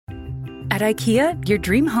At IKEA, your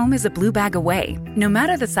dream home is a blue bag away. No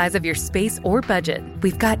matter the size of your space or budget,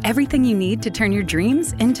 we've got everything you need to turn your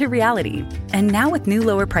dreams into reality. And now with new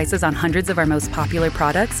lower prices on hundreds of our most popular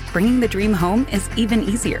products, bringing the dream home is even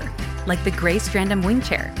easier. Like the gray Strandom wing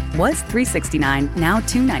chair was $369, now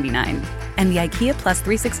 $299. And the IKEA Plus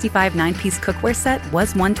 365 9-piece cookware set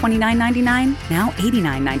was $129.99, now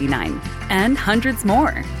 $89.99. And hundreds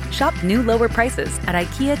more. Shop new lower prices at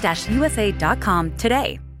IKEA-USA.com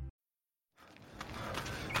today.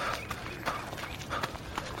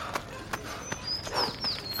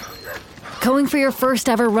 Going for your first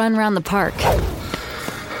ever run around the park.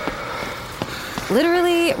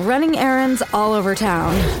 Literally running errands all over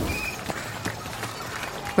town.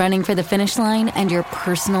 Running for the finish line and your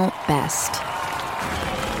personal best.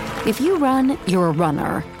 If you run, you're a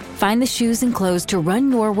runner. Find the shoes and clothes to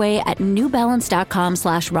run your way at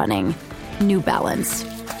newbalance.com/running. New Balance.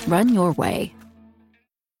 Run your way.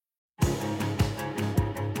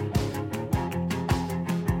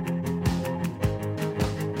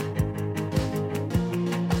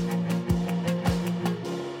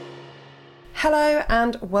 Hello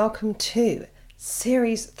and welcome to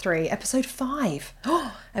Series 3, Episode 5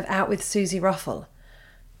 of Out with Susie Ruffle.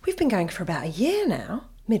 We've been going for about a year now,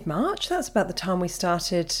 mid-March. That's about the time we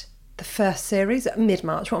started the first series.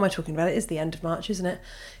 Mid-March, what am I talking about? It is the end of March, isn't it?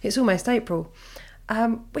 It's almost April.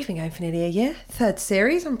 We've been going for nearly a year. Third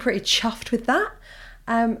series, I'm pretty chuffed with that.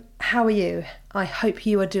 How are you? I hope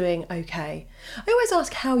you are doing okay. I always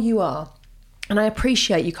ask how you are, and I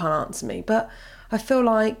appreciate you can't answer me, but I feel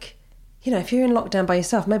like, you know, if you're in lockdown by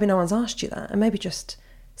yourself, maybe no one's asked you that, and maybe just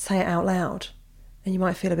say it out loud and you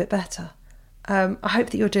might feel a bit better. I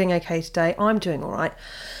hope that you're doing okay today. I'm doing all right.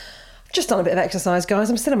 I've just done a bit of exercise,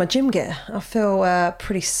 guys. I'm still in my gym gear. I feel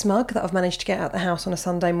pretty smug that I've managed to get out the house on a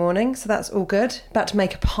Sunday morning, so that's all good. About to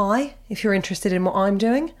make a pie, if you're interested in what I'm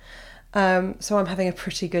doing. So I'm having a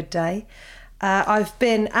pretty good day. I've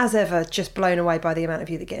been, as ever, just blown away by the amount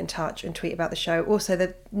of you that get in touch and tweet about the show. Also,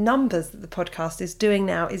 the numbers that the podcast is doing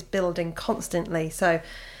now is building constantly. So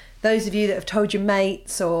those of you that have told your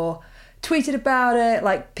mates or tweeted about it,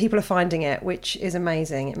 like, people are finding it, which is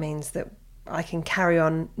amazing. It means that I can carry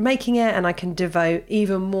on making it and I can devote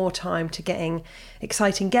even more time to getting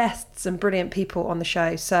exciting guests and brilliant people on the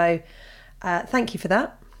show. So thank you for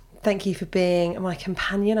that. Thank you for being my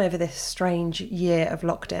companion over this strange year of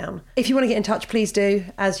lockdown. If you want to get in touch, please do.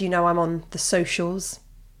 As you know, I'm on the socials.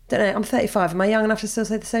 Don't know, I'm 35. Am I young enough to still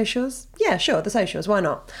say the socials? Yeah, sure, the socials. Why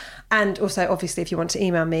not? And also, obviously, if you want to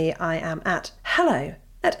email me, I am at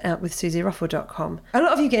hello@outwithsusieruffle.com. A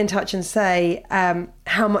lot of you get in touch and say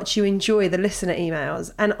how much you enjoy the listener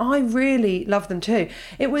emails, and I really love them too.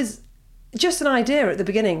 It was just an idea at the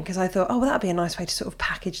beginning because I thought, oh, well, that'd be a nice way to sort of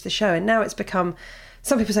package the show. And now it's become...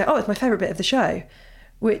 Some people say, oh, it's my favourite bit of the show,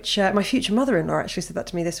 which my future mother-in-law actually said that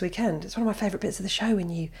to me this weekend. It's one of my favourite bits of the show when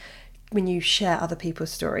you share other people's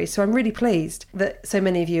stories. So I'm really pleased that so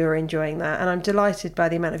many of you are enjoying that, and I'm delighted by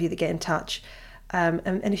the amount of you that get in touch.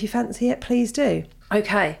 And if you fancy it, please do.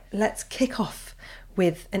 Okay, let's kick off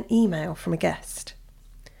with an email from a guest.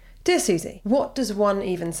 Dear Susie, what does one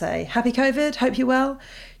even say? Happy COVID, hope you're well.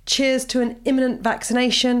 Cheers to an imminent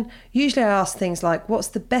vaccination. Usually I ask things like, what's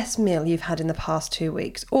the best meal you've had in the past 2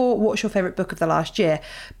 weeks? Or what's your favourite book of the last year?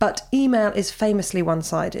 But email is famously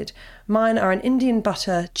one-sided. Mine are an Indian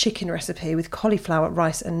butter chicken recipe with cauliflower,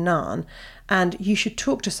 rice and naan. And You Should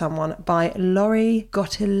Talk to Someone by Laurie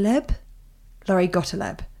Gottlieb.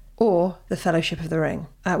 Or The Fellowship of the Ring.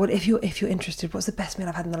 Well, if you're interested, what's the best meal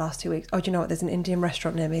I've had in the last 2 weeks? Oh, do you know what? There's an Indian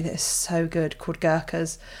restaurant near me that is so good called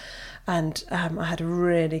Gurkhas. And I had a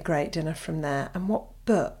really great dinner from there. And what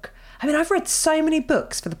book? I mean, I've read so many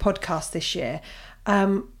books for the podcast this year,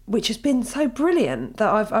 which has been so brilliant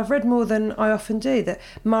that I've read more than I often do. The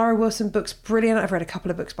Mara Wilson book's brilliant. I've read a couple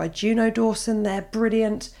of books by Juno Dawson. They're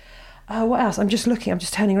brilliant. What else? I'm just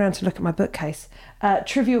turning around to look at my bookcase.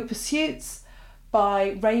 Trivial Pursuits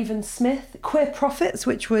by Raven Smith. Queer Prophets,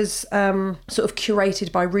 which was sort of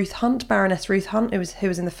curated by Ruth Hunt, Baroness Ruth Hunt, who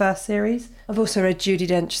was in the first series. I've also read Judi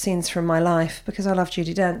Dench, Scenes from My Life, because I love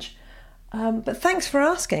Judi Dench. But thanks for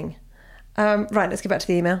asking. Right, let's get back to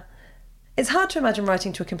the email. It's hard to imagine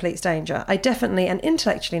writing to a complete stranger. I definitely and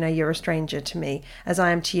intellectually know you're a stranger to me, as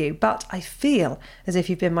I am to you, but I feel as if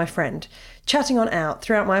you've been my friend, chatting on out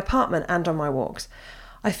throughout my apartment and on my walks.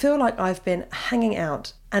 I feel like I've been hanging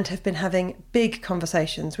out and have been having big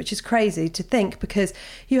conversations, which is crazy to think because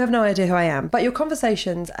you have no idea who I am. But your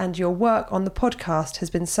conversations and your work on the podcast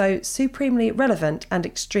has been so supremely relevant and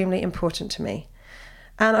extremely important to me.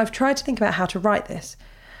 And I've tried to think about how to write this.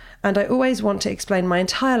 And I always want to explain my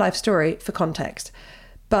entire life story for context.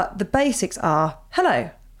 But the basics are,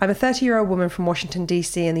 hello, I'm a 30-year-old woman from Washington,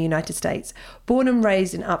 D.C. in the United States, born and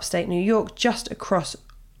raised in upstate New York, just across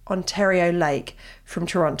Ontario Lake from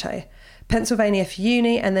Toronto, Pennsylvania for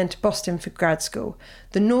uni, and then to Boston for grad school.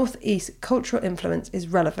 The Northeast cultural influence is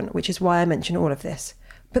relevant, which is why I mention all of this.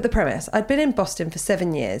 But the premise, I'd been in Boston for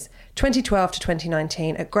 7 years, 2012 to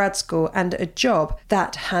 2019, at grad school and a job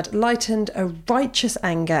that had lightened a righteous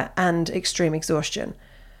anger and extreme exhaustion.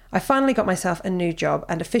 I finally got myself a new job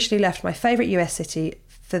and officially left my favourite US city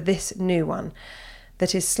for this new one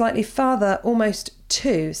that is slightly farther, almost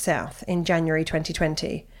to south, in January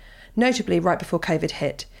 2020. Notably right before COVID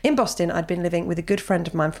hit. In Boston, I'd been living with a good friend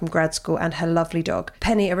of mine from grad school and her lovely dog,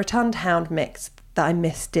 Penny, a rotund hound mix that I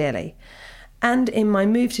miss dearly. And in my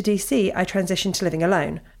move to DC, I transitioned to living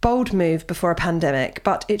alone. Bold move before a pandemic,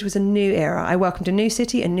 but it was a new era. I welcomed a new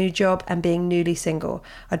city, a new job, and being newly single.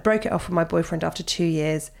 I'd broke it off with my boyfriend after 2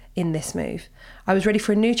 years in this move. I was ready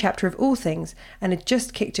for a new chapter of all things, and had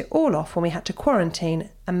just kicked it all off when we had to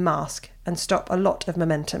quarantine and mask and stop a lot of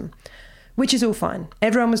momentum. Which is all fine.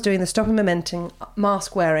 Everyone was doing the stop and momentum,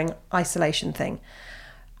 mask wearing, isolation thing.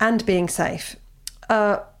 And being safe.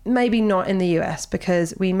 Maybe not in the US,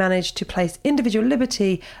 because we managed to place individual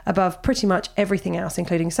liberty above pretty much everything else,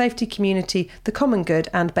 including safety, community, the common good,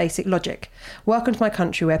 and basic logic. Welcome to my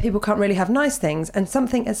country where people can't really have nice things, and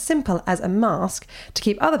something as simple as a mask to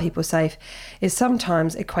keep other people safe is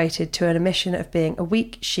sometimes equated to an admission of being a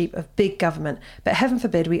weak sheep of big government. But heaven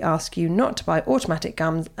forbid we ask you not to buy automatic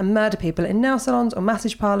guns and murder people in nail salons or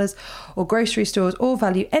massage parlours or grocery stores, or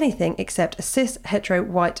value anything except a cis, hetero,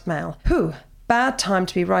 white male. Whew. Bad time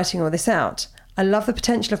to be writing all this out. I love the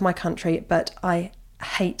potential of my country, but I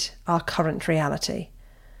hate our current reality.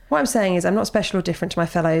 What I'm saying is I'm not special or different to my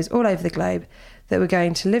fellows all over the globe that were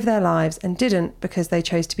going to live their lives and didn't because they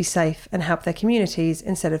chose to be safe and help their communities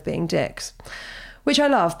instead of being dicks. Which I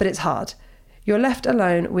love, but it's hard. You're left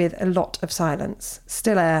alone with a lot of silence,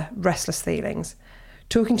 still air, restless feelings.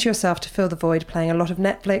 Talking to yourself to fill the void, playing a lot of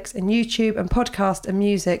Netflix and YouTube and podcasts and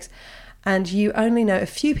music, and you only know a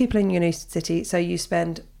few people in your new city, so you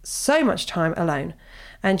spend so much time alone.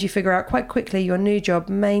 And you figure out quite quickly your new job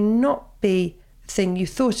may not be the thing you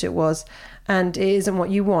thought it was, and it isn't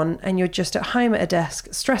what you want, and you're just at home at a desk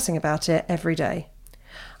stressing about it every day.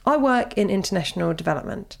 I work in international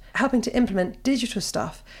development, helping to implement digital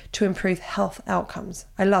stuff to improve health outcomes.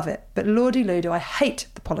 I love it, but lordy-loo do I hate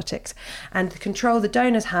the politics and the control the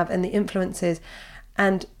donors have and the influences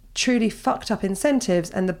and truly fucked up incentives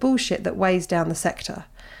and the bullshit that weighs down the sector.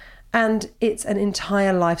 And it's an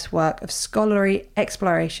entire life's work of scholarly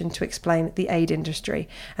exploration to explain the aid industry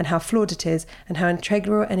and how flawed it is and how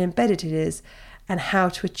integral and embedded it is and how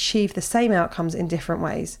to achieve the same outcomes in different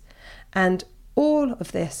ways. And all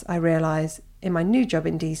of this, I realise, in my new job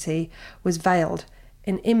in DC was veiled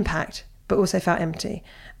in impact but also felt empty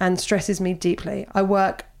and stresses me deeply. I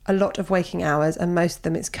work a lot of waking hours, and most of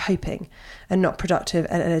them it's coping and not productive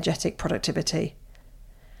and energetic productivity.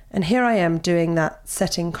 And here I am doing that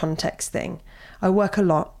setting context thing. I work a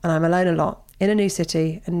lot and I'm alone a lot in a new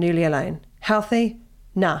city and newly alone. Healthy?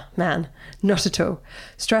 Nah, man, not at all.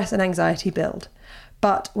 Stress and anxiety build.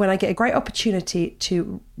 But when I get a great opportunity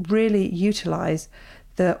to really utilise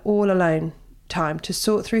the all alone time to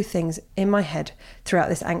sort through things in my head throughout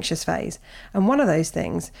this anxious phase. And one of those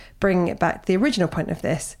things, bringing it back to the original point of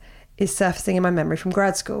this, is surfacing in my memory from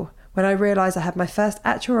grad school, when I realised I had my first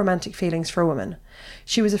actual romantic feelings for a woman.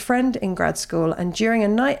 She was a friend in grad school, and during a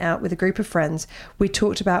night out with a group of friends, we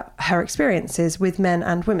talked about her experiences with men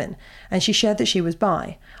and women, and she shared that she was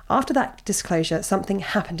bi. After that disclosure, something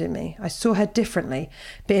happened in me. I saw her differently,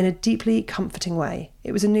 but in a deeply comforting way.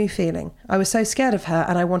 It was a new feeling. I was so scared of her,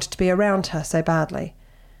 and I wanted to be around her so badly.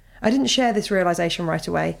 I didn't share this realisation right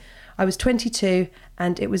away. I was 22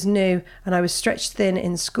 and it was new, and I was stretched thin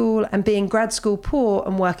in school and being grad school poor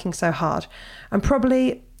and working so hard. And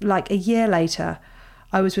probably like a year later,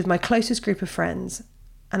 I was with my closest group of friends,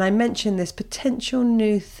 and I mentioned this potential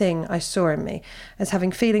new thing I saw in me as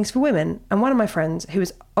having feelings for women. And one of my friends, who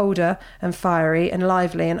was older and fiery and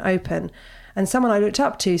lively and open, and someone I looked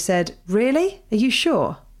up to, said, "Really? Are you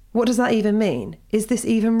sure? What does that even mean? Is this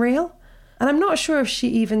even real?" And I'm not sure if she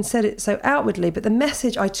even said it so outwardly, but the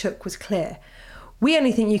message I took was clear. We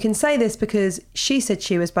only think you can say this because she said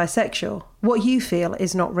she was bisexual. What you feel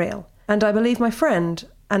is not real. And I believed my friend,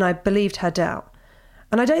 and I believed her doubt.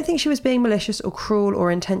 And I don't think she was being malicious or cruel or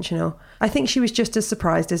intentional. I think she was just as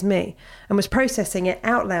surprised as me and was processing it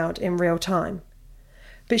out loud in real time.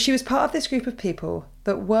 But she was part of this group of people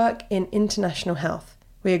that work in international health.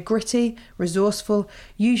 We are gritty, resourceful,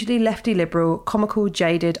 usually lefty liberal, comical,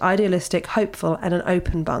 jaded, idealistic, hopeful, and an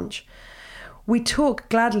open bunch. We talk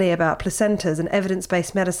gladly about placentas and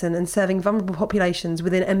evidence-based medicine and serving vulnerable populations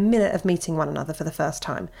within a minute of meeting one another for the first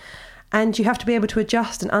time. And you have to be able to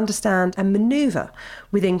adjust and understand and manoeuvre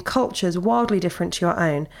within cultures wildly different to your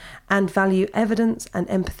own and value evidence and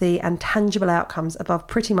empathy and tangible outcomes above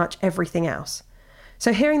pretty much everything else.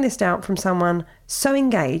 So hearing this out from someone so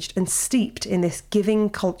engaged and steeped in this giving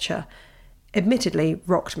culture admittedly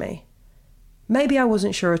rocked me. Maybe I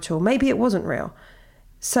wasn't sure at all. Maybe it wasn't real.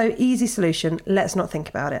 So easy solution, let's not think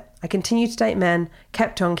about it. I continued to date men,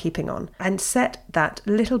 kept on keeping on, and set that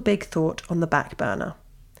little big thought on the back burner.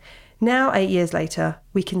 Now, 8 years later,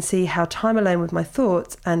 we can see how time alone with my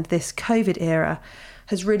thoughts and this COVID era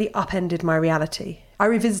has really upended my reality. I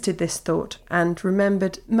revisited this thought and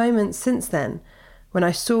remembered moments since then when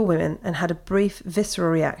I saw women and had a brief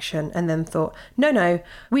visceral reaction and then thought, no,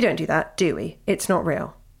 we don't do that, do we? It's not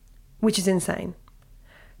real. Which is insane.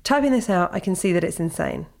 Typing this out, I can see that it's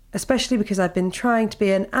insane, especially because I've been trying to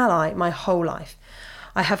be an ally my whole life.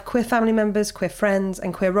 I have queer family members, queer friends,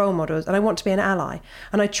 and queer role models, and I want to be an ally.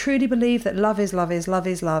 And I truly believe that love is love is love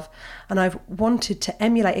is love. And I've wanted to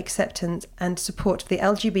emulate acceptance and support the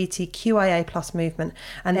LGBTQIA+ movement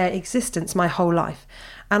and their existence my whole life.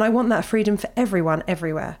 And I want that freedom for everyone,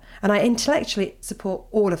 everywhere. And I intellectually support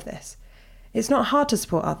all of this. It's not hard to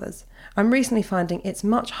support others. I'm recently finding it's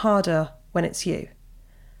much harder when it's you.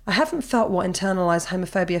 I haven't felt what internalised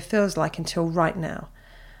homophobia feels like until right now.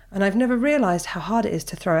 And I've never realised how hard it is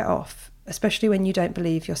to throw it off, especially when you don't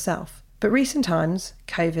believe yourself. But recent times,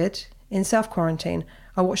 COVID, in self-quarantine,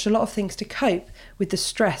 I watched a lot of things to cope with the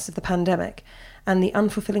stress of the pandemic and the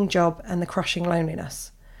unfulfilling job and the crushing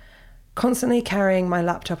loneliness. Constantly carrying my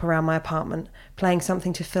laptop around my apartment, playing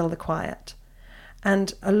something to fill the quiet.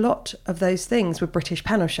 And a lot of those things were British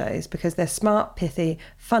panel shows because they're smart, pithy,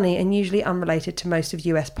 funny, and usually unrelated to most of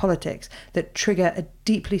US politics that trigger a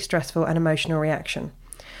deeply stressful and emotional reaction.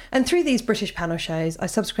 And through these British panel shows, I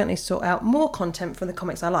subsequently sought out more content from the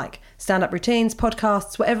comics I like. Stand-up routines,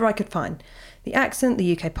 podcasts, whatever I could find. The accent,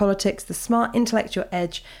 the UK politics, the smart intellectual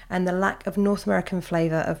edge, and the lack of North American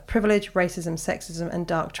flavour of privilege, racism, sexism, and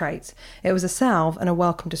dark traits. It was a salve and a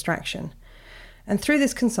welcome distraction. And through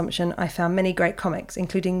this consumption, I found many great comics,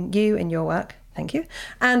 including you in your work, thank you,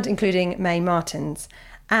 and including Mae Martin's.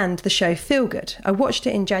 And the show Feel Good. I watched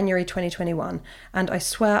it in January 2021, and I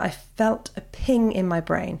swear I felt a ping in my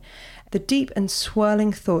brain. The deep and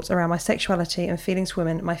swirling thoughts around my sexuality and feelings for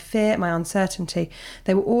women, my fear, my uncertainty,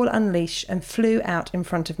 they were all unleashed and flew out in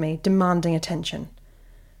front of me, demanding attention.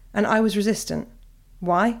 And I was resistant.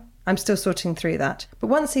 Why? I'm still sorting through that. But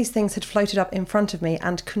once these things had floated up in front of me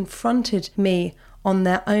and confronted me on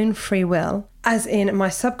their own free will, as in my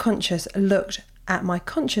subconscious looked at my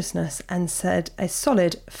consciousness and said a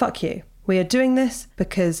solid fuck you. We are doing this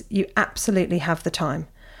because you absolutely have the time.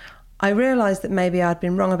 I realised that maybe I'd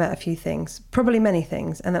been wrong about a few things, probably many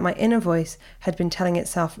things, and that my inner voice had been telling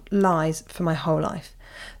itself lies for my whole life.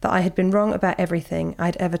 That I had been wrong about everything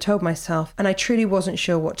I'd ever told myself, and I truly wasn't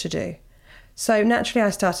sure what to do. So naturally I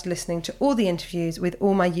started listening to all the interviews with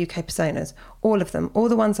all my UK personas, all of them, all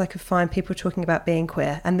the ones I could find people talking about being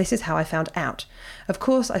queer, and this is how I found out. Of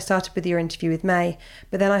course, I started with your interview with Mae,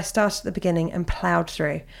 but then I started at the beginning and ploughed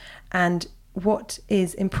through. And what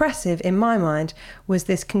is impressive in my mind was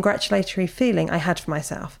this congratulatory feeling I had for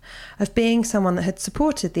myself of being someone that had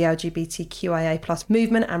supported the LGBTQIA+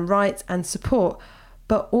 movement and rights and support,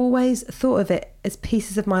 but always thought of it as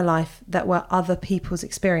pieces of my life that were other people's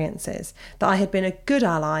experiences, that I had been a good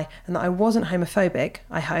ally and that I wasn't homophobic,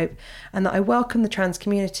 I hope, and that I welcomed the trans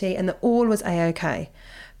community and that all was A-OK.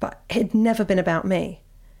 But it had never been about me.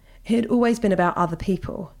 It had always been about other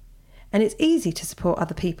people. And it's easy to support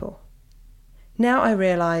other people. Now I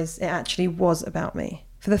realise it actually was about me.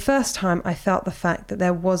 For the first time, I felt the fact that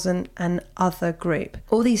there wasn't an other group.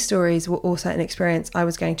 All these stories were also an experience I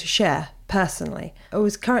was going to share personally. I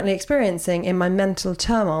was currently experiencing in my mental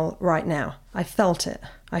turmoil right now. I felt it.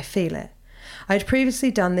 I feel it. I had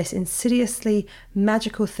previously done this insidiously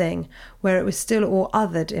magical thing where it was still all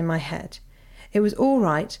othered in my head. It was all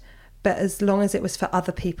right, but as long as it was for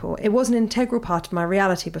other people. It was an integral part of my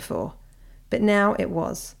reality before, but now it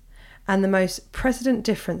was. And the most precedent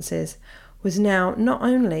differences was now not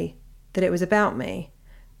only that it was about me,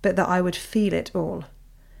 but that I would feel it all.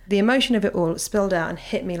 The emotion of it all spilled out and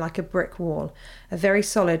hit me like a brick wall, a very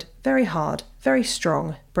solid, very hard, very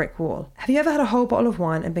strong brick wall. Have you ever had a whole bottle of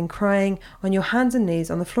wine and been crying on your hands and knees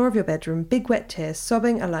on the floor of your bedroom, big wet tears,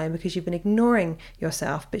 sobbing alone because you've been ignoring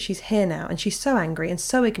yourself, but she's here now and she's so angry and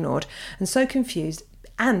so ignored and so confused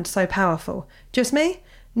and so powerful? Just me?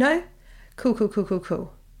 No?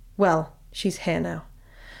 Cool. Well, she's here now.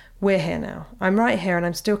 We're here now. I'm right here and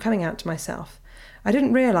I'm still coming out to myself. I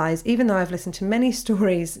didn't realise, even though I've listened to many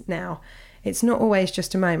stories now, it's not always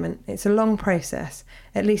just a moment. It's a long process.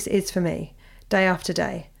 At least it is for me, day after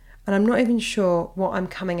day. And I'm not even sure what I'm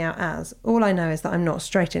coming out as. All I know is that I'm not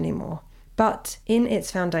straight anymore. But in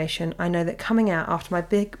its foundation, I know that coming out after my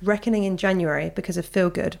big reckoning in January because of Feel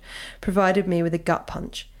Good provided me with a gut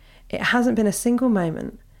punch. It hasn't been a single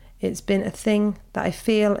moment. It's been a thing that I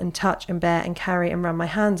feel and touch and bear and carry and run my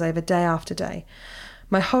hands over day after day.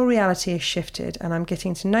 My whole reality has shifted and I'm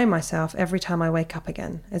getting to know myself every time I wake up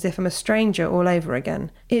again, as if I'm a stranger all over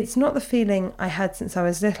again. It's not the feeling I had since I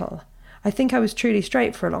was little. I think I was truly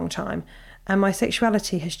straight for a long time, and my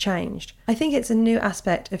sexuality has changed. I think it's a new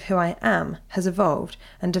aspect of who I am, has evolved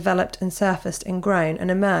and developed and surfaced and grown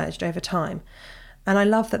and emerged over time. And I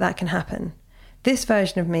love that that can happen. This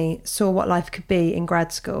version of me saw what life could be in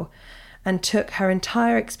grad school and took her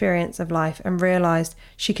entire experience of life and realised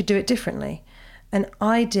she could do it differently. An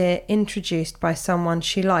idea introduced by someone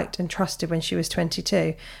she liked and trusted when she was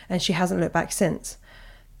 22, and she hasn't looked back since.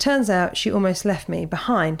 Turns out she almost left me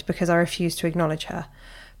behind because I refused to acknowledge her.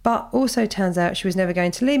 But also turns out she was never going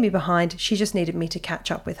to leave me behind, she just needed me to catch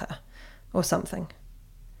up with her. Or something.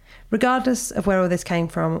 Regardless of where all this came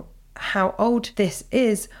from, how old this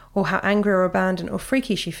is, or how angry or abandoned or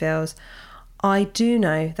freaky she feels, I do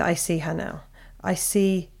know that I see her now. I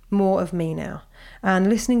see more of me now. And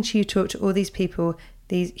listening to you talk to all these people,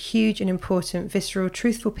 these huge and important, visceral,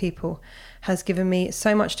 truthful people, has given me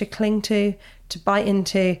so much to cling to bite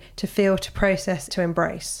into, to feel, to process, to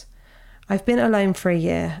embrace. I've been alone for a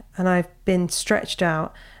year and I've been stretched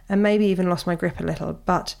out and maybe even lost my grip a little,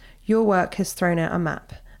 but your work has thrown out a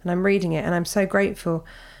map and I'm reading it and I'm so grateful,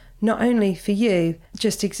 not only for you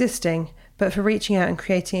just existing, but for reaching out and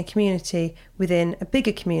creating a community within a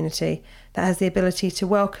bigger community that has the ability to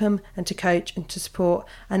welcome and to coach and to support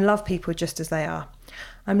and love people just as they are.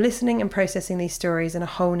 I'm listening and processing these stories in a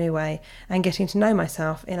whole new way and getting to know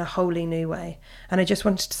myself in a wholly new way. And I just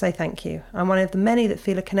wanted to say thank you. I'm one of the many that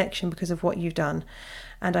feel a connection because of what you've done.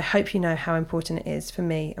 And I hope you know how important it is for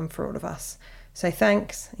me and for all of us. So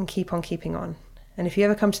thanks and keep on keeping on. And if you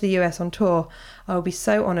ever come to the US on tour, I will be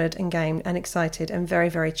so honoured and game and excited and very,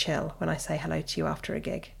 very chill when I say hello to you after a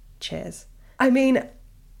gig. Cheers. I mean,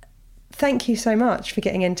 thank you so much for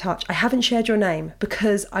getting in touch. I haven't shared your name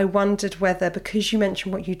because I wondered whether, because you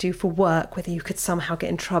mentioned what you do for work, whether you could somehow get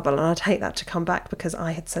in trouble. And I'd hate that to come back because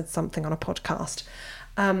I had said something on a podcast.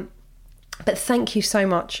 But thank you so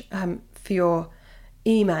much for your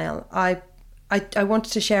email. I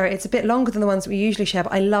wanted to share it. It's a bit longer than the ones that we usually share,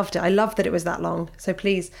 but I loved it. I loved that it was that long. So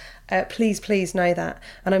please know that.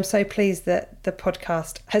 And I'm so pleased that the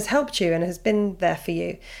podcast has helped you and has been there for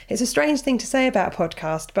you. It's a strange thing to say about a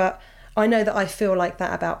podcast, but I know that I feel like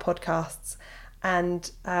that about podcasts. And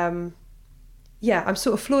I'm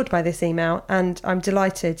sort of floored by this email and I'm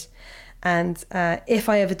delighted. And if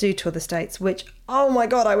I ever do tour the States, which, oh my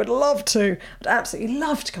God, I would love to. I'd absolutely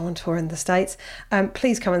love to go on tour in the States.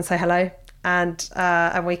 Please come and say hello. And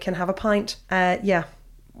we can have a pint.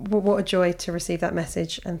 What a joy to receive that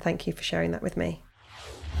message, and thank you for sharing that with me.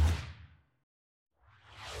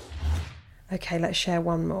 Okay, let's share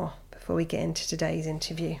one more before we get into today's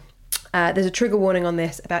interview. There's a trigger warning on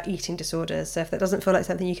this about eating disorders, so if that doesn't feel like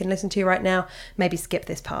something you can listen to right now, maybe skip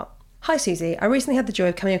this part. Hi Susie, I recently had the joy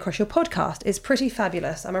of coming across your podcast. It's pretty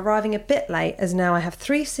fabulous. I'm arriving a bit late as now I have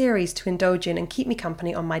 3 series to indulge in and keep me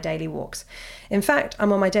company on my daily walks. In fact,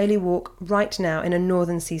 I'm on my daily walk right now in a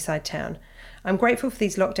northern seaside town. I'm grateful for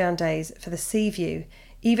these lockdown days, for the sea view,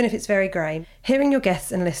 even if it's very grey. Hearing your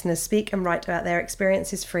guests and listeners speak and write about their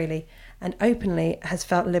experiences freely and openly has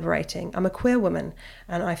felt liberating. I'm a queer woman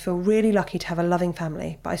and I feel really lucky to have a loving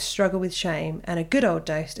family, but I struggle with shame and a good old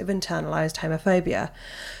dose of internalised homophobia.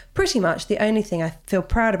 Pretty much the only thing I feel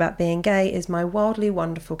proud about being gay is my wildly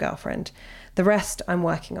wonderful girlfriend. The rest I'm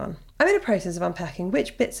working on. I'm in a process of unpacking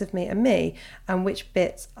which bits of me are me and which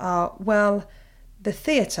bits are, well, the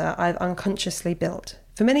theatre I've unconsciously built.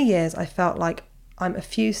 For many years I felt like I'm a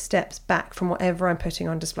few steps back from whatever I'm putting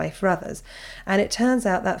on display for others. And it turns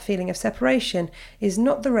out that feeling of separation is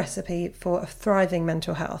not the recipe for a thriving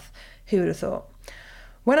mental health. Who would have thought?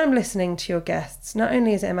 When I'm listening to your guests, not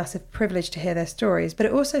only is it a massive privilege to hear their stories, but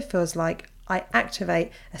it also feels like I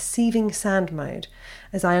activate a sieving sand mode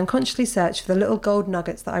as I unconsciously search for the little gold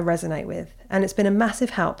nuggets that I resonate with. And it's been a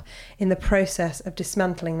massive help in the process of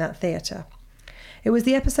dismantling that theatre. It was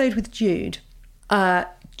the episode with Jude.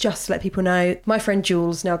 just to let people know, my friend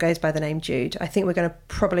Jules now goes by the name Jude. I think we're going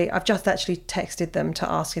to I've just actually texted them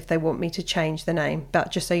to ask if they want me to change the name,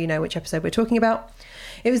 but just so you know which episode we're talking about.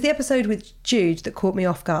 It was the episode with Jude that caught me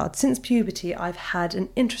off guard. Since puberty, I've had an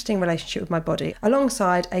interesting relationship with my body,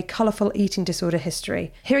 alongside a colourful eating disorder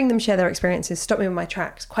history. Hearing them share their experiences stopped me in my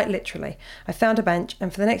tracks, quite literally. I found a bench,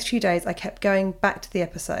 and for the next few days, I kept going back to the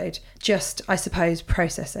episode, just, I suppose,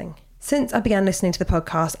 processing. Since I began listening to the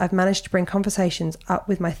podcast, I've managed to bring conversations up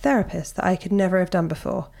with my therapist that I could never have done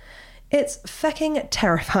before. It's fecking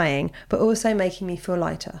terrifying, but also making me feel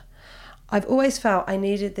lighter. I've always felt I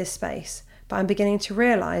needed this space, but I'm beginning to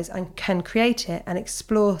realise I can create it and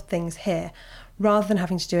explore things here, rather than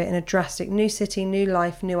having to do it in a drastic new city, new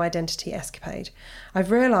life, new identity escapade. I've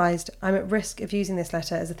realised I'm at risk of using this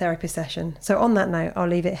letter as a therapy session, so on that note, I'll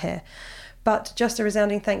leave it here. But just a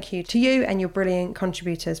resounding thank you to you and your brilliant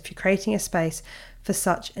contributors for creating a space for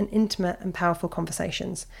such an intimate and powerful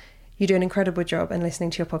conversations. You do an incredible job, and listening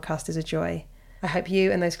to your podcast is a joy. I hope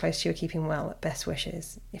you and those close to you are keeping well. Best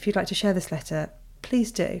wishes. If you'd like to share this letter,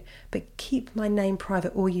 please do, but keep my name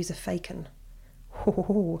private or use a faken.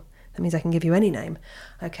 That means I can give you any name.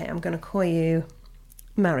 Okay, I'm going to call you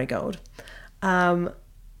Marigold.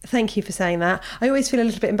 Thank you for saying that. I always feel a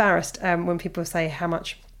little bit embarrassed when people say how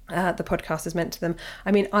much the podcast has meant to them.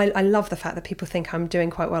 I mean, I love the fact that people think I'm doing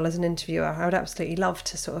quite well as an interviewer. I would absolutely love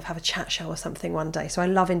to sort of have a chat show or something one day. So I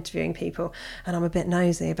love interviewing people, and I'm a bit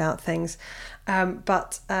nosy about things.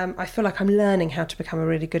 But I feel like I'm learning how to become a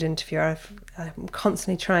really good interviewer. I'm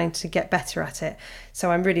constantly trying to get better at it.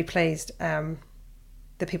 So I'm really pleased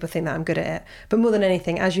that people think that I'm good at it. But more than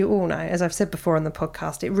anything, as you all know, as I've said before on the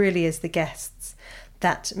podcast, it really is the guests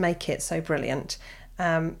that make it so brilliant.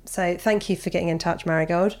 So thank you for getting in touch,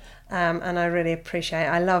 Marigold, and I really appreciate it.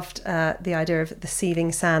 I loved the idea of the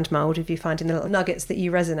sieving sand mould, if you finding the little nuggets that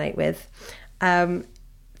you resonate with.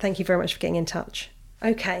 Thank you very much for getting in touch.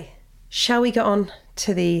 Okay, shall we get on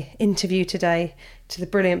to the interview today, to the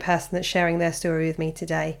brilliant person that's sharing their story with me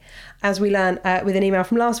today? As we learned with an email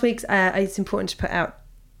from last week's, it's important to put out,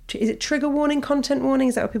 is it trigger warning, content warning?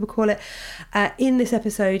 Is that what people call it? In this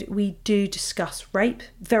episode, we do discuss rape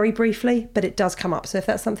very briefly, but it does come up. So if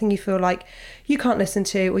that's something you feel like you can't listen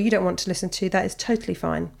to or you don't want to listen to, that is totally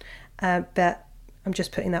fine. But I'm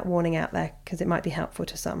just putting that warning out there because it might be helpful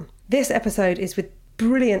to some. This episode is with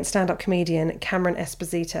brilliant stand-up comedian Cameron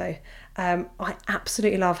Esposito. I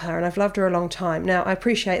absolutely love her, and I've loved her a long time. Now, I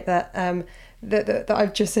appreciate that that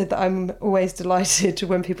I've just said that I'm always delighted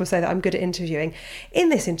when people say that I'm good at interviewing. In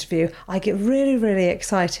this interview, I get really, really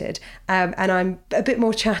excited, and I'm a bit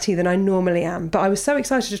more chatty than I normally am. But I was so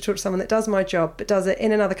excited to talk to someone that does my job, but does it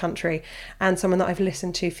in another country, and someone that I've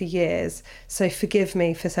listened to for years. So forgive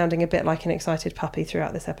me for sounding a bit like an excited puppy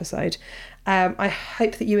throughout this episode. I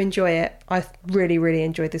hope that you enjoy it. I really, really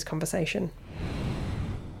enjoyed this conversation.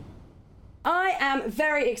 I am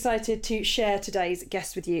very excited to share today's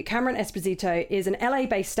guest with you. Cameron Esposito is an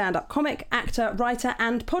LA-based stand-up comic, actor, writer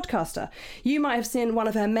and podcaster. You might have seen one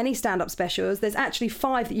of her many stand-up specials. There's actually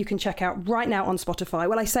 5 that you can check out right now on Spotify.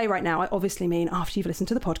 Well, I say right now, I obviously mean after you've listened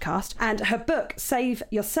to the podcast. And her book, Save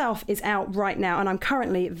Yourself, is out right now, and I'm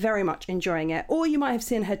currently very much enjoying it. Or you might have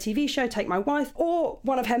seen her TV show, Take My Wife, or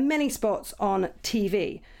one of her many spots on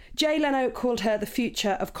TV. Jay Leno called her the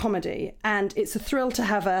future of comedy, and it's a thrill to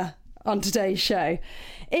have her on today's show.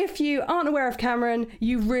 If you aren't aware of Cameron,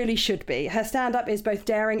 you really should be. Her stand-up is both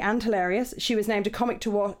daring and hilarious. She was named a comic to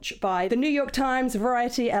watch by The New York Times,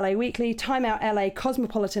 Variety, LA Weekly, Time Out LA,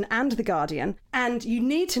 Cosmopolitan and The Guardian. And you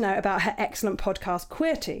need to know about her excellent podcast,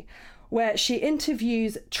 Queerty, where she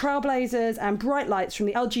interviews trailblazers and bright lights from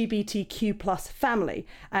the LGBTQ+ family.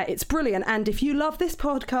 It's brilliant, and if you love this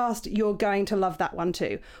podcast, you're going to love that one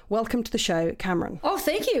too. Welcome to the show, Cameron. Oh,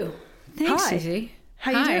 thank you. Thanks, Hi. Susie.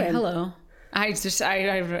 How you doing? Hello. I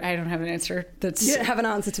don't have an answer. You don't have an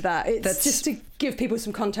answer to that. It's just to give people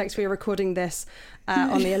some context. We're recording this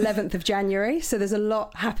on the 11th of January, so there's a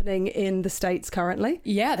lot happening in the States currently.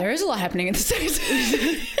 Yeah, there is a lot happening in the States.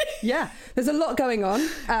 Yeah, there's a lot going on.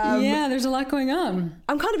 Yeah, there's a lot going on.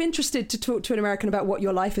 I'm kind of interested to talk to an American about what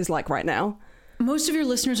your life is like right now. Most of your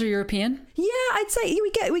listeners are European? Yeah, I'd say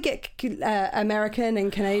we get American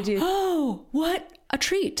and Canadian. Oh, what a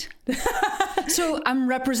treat. So I'm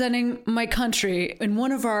representing my country in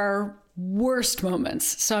one of our worst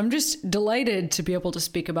moments. So I'm just delighted to be able to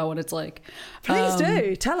speak about what it's like. Please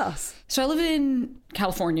do. Tell us. So I live in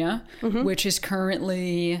California, which is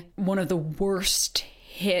currently one of the worst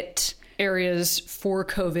hit areas for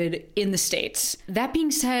COVID in the States. That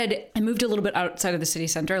being said, I moved a little bit outside of the city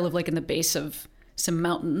center. I live like in the base of some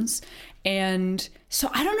mountains. And so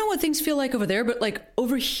I don't know what things feel like over there, but like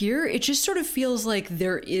over here, it just sort of feels like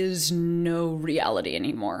there is no reality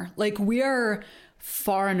anymore. Like we are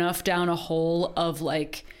far enough down a hole of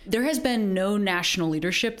like, there has been no national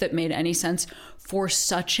leadership that made any sense for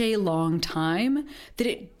such a long time that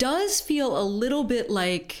it does feel a little bit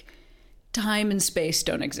like time and space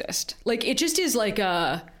don't exist. Like it just is like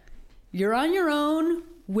you're on your own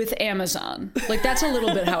with Amazon. Like that's a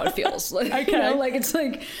little bit how it feels. Like, okay. You know, like it's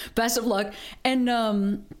like best of luck.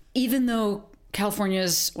 And even though California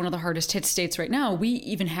is one of the hardest hit states right now, we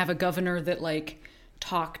even have a governor that like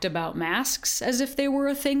talked about masks as if they were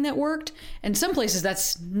a thing that worked. And some places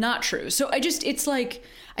that's not true. So it's like,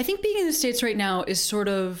 I think being in the States right now is sort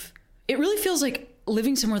of, it really feels like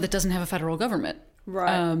living somewhere that doesn't have a federal government.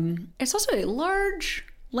 Right. It's also a large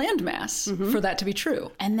landmass for that to be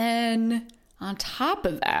true. And then on top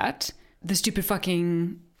of that, the stupid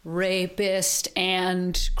fucking rapist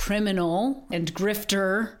and criminal and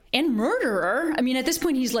grifter and murderer. I mean, at this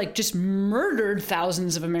point, he's like just murdered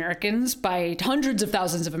thousands of Americans by hundreds of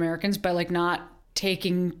thousands of Americans by like not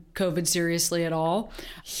taking COVID seriously at all.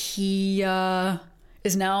 He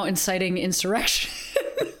is now inciting insurrection.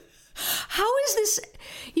 How is this,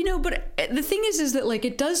 you know, but the thing is that like,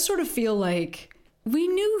 it does sort of feel like we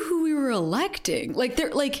knew who we were electing. Like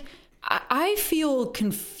they're like, I feel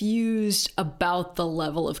confused about the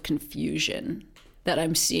level of confusion that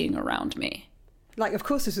I'm seeing around me. Like, of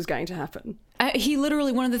course this was going to happen. He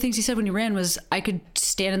literally, one of the things he said when he ran was, I could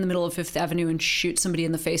stand in the middle of Fifth Avenue and shoot somebody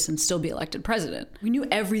in the face and still be elected president. We knew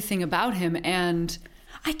everything about him. And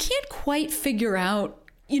I can't quite figure out,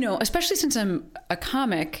 you know, especially since I'm a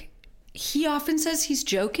comic, he often says he's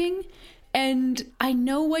joking. And I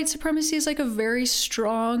know white supremacy is like a very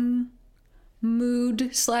strong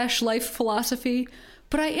mood/life philosophy,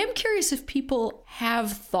 but I am curious if people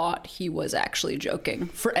have thought he was actually joking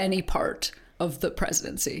for any part of the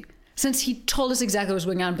presidency, since he told us exactly what was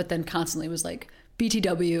going on, but then constantly was like,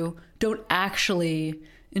 BTW, don't actually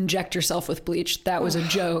inject yourself with bleach. That was a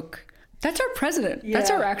joke. That's our president. Yeah.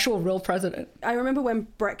 That's our actual real president. I remember when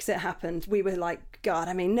Brexit happened, we were like, God,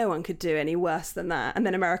 I mean, no one could do any worse than that. And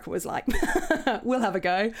then America was like, we'll have a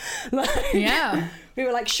go. Like, yeah. We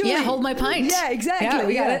were like, sure. Yeah, hold my pint. Yeah, exactly. Yeah,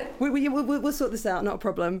 we got it. We'll sort this out, not a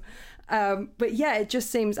problem. But yeah, it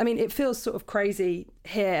just seems, I mean, it feels sort of crazy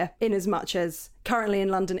here in as much as currently in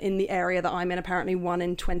London, in the area that I'm in, apparently 1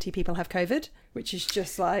 in 20 people have COVID, which is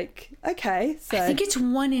just like, okay. So I think it's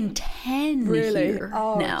 1 in 10 really? Here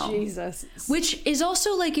now. Oh, Jesus. Which is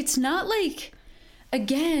also like, it's not like,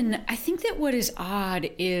 again, I think that what is odd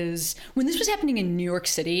is when this was happening in New York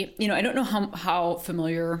City, you know, I don't know how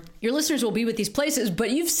familiar your listeners will be with these places, but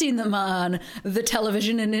you've seen them on the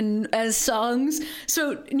television and as songs.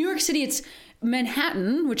 So New York City, it's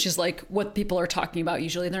Manhattan, which is like what people are talking about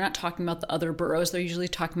usually. They're not talking about the other boroughs. They're usually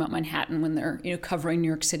talking about Manhattan when they're, you know, covering New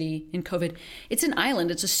York City in COVID. It's an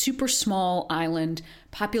island. It's a super small island.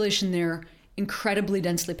 Population there incredibly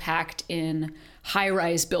densely packed in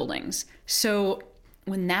high-rise buildings. So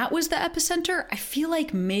when that was the epicenter, I feel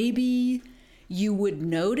like maybe you would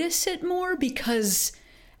notice it more because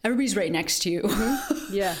everybody's right next to you.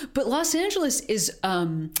 Mm-hmm. Yeah. But Los Angeles is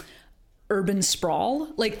urban sprawl.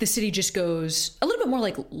 Like the city just goes a little bit more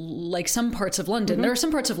like some parts of London. Mm-hmm. There are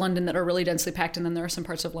some parts of London that are really densely packed, and then there are some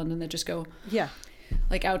parts of London that just go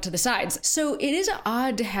like out to the sides. So it is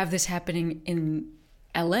odd to have this happening in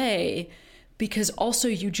LA because also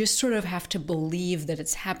you just sort of have to believe that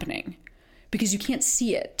it's happening, because you can't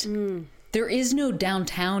see it. There is no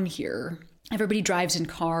downtown here. Everybody drives in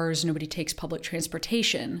cars. Nobody takes public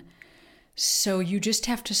transportation. So you just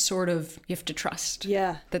have to you have to trust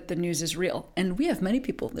that the news is real. And we have many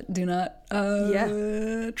people that do not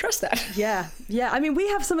trust that. Yeah. Yeah. I mean, we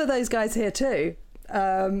have some of those guys here too.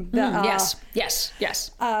 Yes.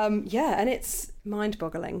 Yeah. And it's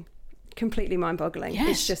mind-boggling. Completely mind-boggling.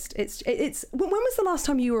 Yes. It's when was the last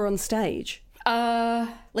time you were on stage?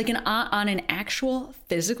 Like on an actual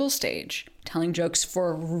physical stage, telling jokes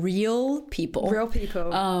for real people. Real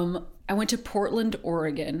people. I went to Portland,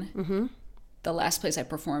 Oregon, the last place I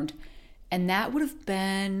performed, and that would have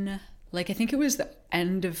been like, I think it was the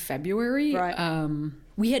end of February. Right.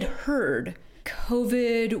 We had heard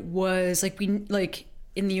COVID was like,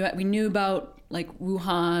 in the US, we knew about like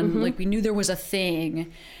Wuhan, like we knew there was a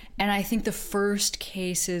thing. And I think the first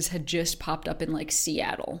cases had just popped up in like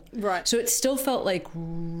Seattle. Right. So it still felt like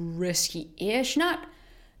risky-ish. Not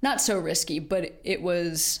so risky, but it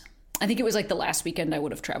was, I think it was like the last weekend I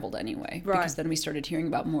would have traveled anyway. Right. Because then we started hearing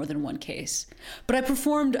about more than one case. But I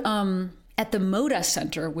performed at the Moda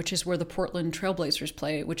Center, which is where the Portland Trailblazers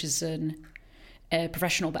play, which is a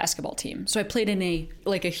professional basketball team. So I played in a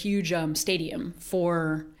huge stadium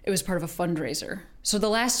it was part of a fundraiser. So the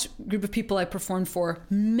last group of people I performed for,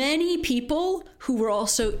 many people who were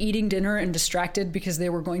also eating dinner and distracted because they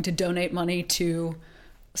were going to donate money to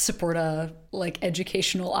support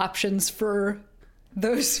educational options for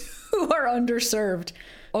those who are underserved.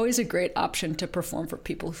 Always a great option to perform for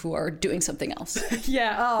people who are doing something else.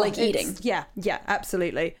 Yeah, eating. Yeah,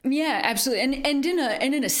 absolutely. Yeah, absolutely, and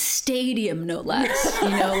in a stadium, no less.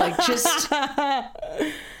 Just.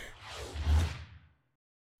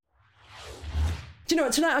 Do you know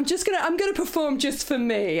what? Tonight I'm gonna perform just for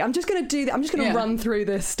me. I'm just gonna do that. I'm just gonna run through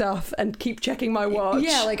this stuff and keep checking my watch.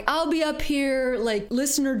 Yeah, I'll be up here,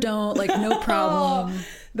 listen or don't, no problem.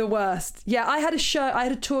 The worst. Yeah, I had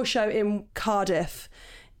a tour show in Cardiff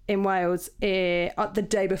in Wales the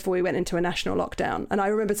day before we went into a national lockdown, and I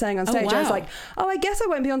remember saying on stage, I was like, I guess I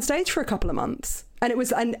won't be on stage for a couple of months. And there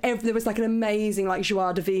was an amazing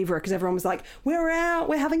joie de vivre, because everyone was like, we're out,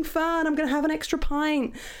 we're having fun, I'm going to have an extra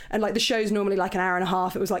pint. And the show's normally an hour and a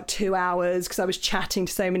half. It was 2 hours because I was chatting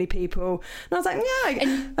to so many people. And I was like,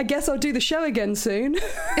 yeah, I guess I'll do the show again soon.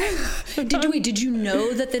 Did you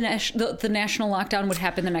know that the national lockdown would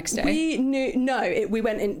happen the next day? We knew, no, we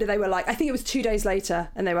went in, they were like, I think it was 2 days later,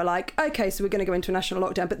 and they were like, okay, so we're going to go into a national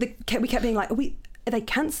lockdown. But we kept being like, are we going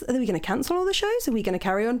to cancel all the shows? Are we going to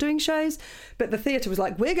carry on doing shows? But the theatre was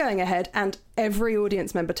like, we're going ahead, and every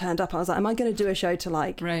audience member turned up. I was like, am I going to do a show to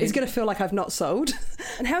it's going to feel like I've not sold?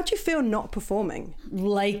 And how do you feel not performing?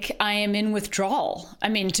 Like I am in withdrawal. I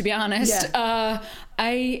mean, to be honest,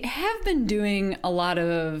 I have been doing a lot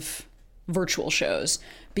of virtual shows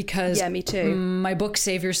because me too. My book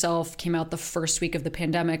Save Yourself came out the first week of the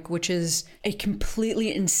pandemic, which is a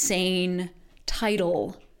completely insane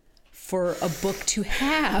title for a book to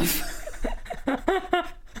have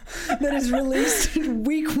that is released in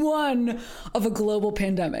week 1 of a global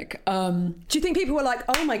pandemic. Do you think people were like,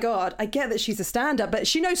 oh my God, I get that she's a stand-up, but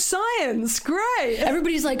she knows science, great.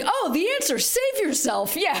 Everybody's like, oh, the answer, save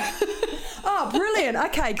yourself. Yeah. Oh, brilliant.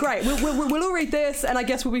 Okay, great. We'll all read this, and I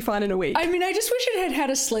guess we'll be fine in a week. I mean, I just wish it had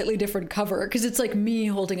a slightly different cover, because it's me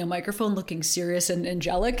holding a microphone looking serious and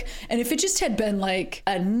angelic. And if it just had been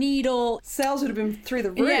a needle... Sales would have been through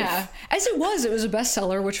the roof. Yeah. As it was a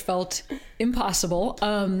bestseller, which felt impossible.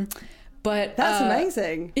 But that's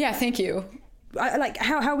amazing. Yeah, thank you.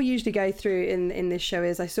 How we usually go through in this show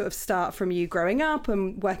is I sort of start from you growing up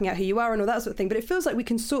and working out who you are and all that sort of thing, but it feels like we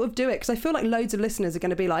can sort of do it because I feel like loads of listeners are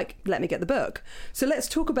going to be like, let me get the book. So let's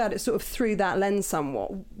talk about it sort of through that lens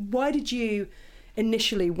somewhat. Why did you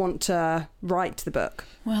initially want to write the book?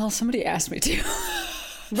 Well, somebody asked me to.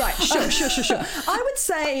 Right, sure. I would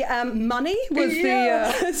say money was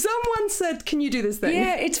the... someone said, can you do this thing?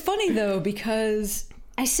 Yeah, it's funny though, because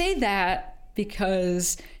I say that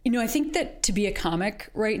because, I think that to be a comic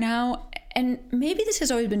right now, and maybe this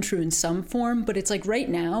has always been true in some form, but it's right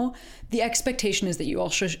now, the expectation is that you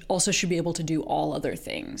also should be able to do all other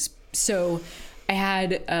things. So I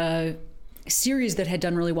had a series that had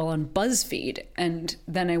done really well on BuzzFeed, and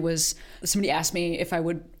then somebody asked me if I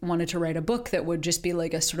wanted to write a book that would just be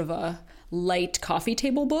a sort of a light coffee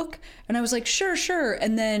table book, and I was like, sure,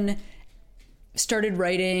 and then started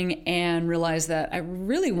writing and realized that I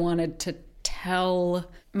really wanted to tell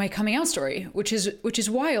my coming out story, which is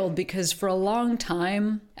wild because for a long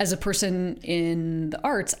time as a person in the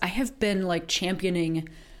arts, I have been championing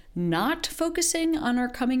not focusing on our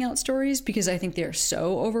coming out stories because I think they're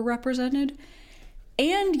so overrepresented.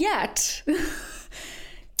 And yet,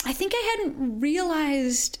 I think I hadn't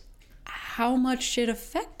realized how much it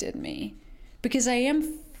affected me because I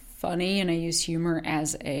am funny and I use humor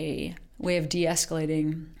as a way of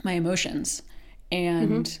de-escalating my emotions.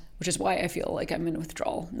 And which is why I feel like I'm in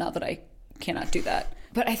withdrawal, now that I cannot do that.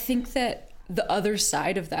 But I think that the other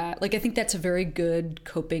side of that, I think that's a very good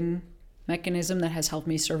coping mechanism that has helped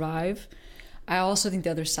me survive. I also think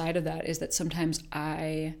the other side of that is that sometimes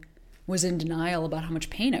I was in denial about how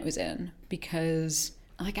much pain I was in because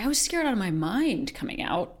I was scared out of my mind coming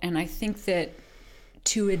out. And I think that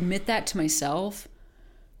to admit that to myself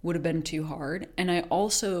would have been too hard. And I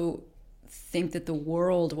also think that the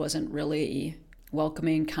world wasn't really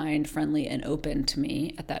welcoming, kind, friendly, and open to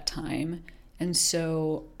me at that time. And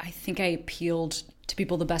so I think I appealed to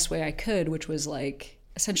people the best way I could, which was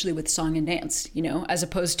essentially with song and dance, as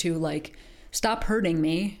opposed to stop hurting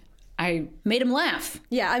me. I made him laugh.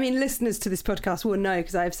 Yeah, I mean, listeners to this podcast will know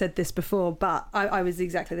because I've said this before, but I was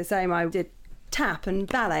exactly the same. I did tap and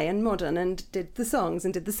ballet and modern and did the songs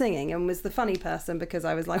and did the singing and was the funny person, because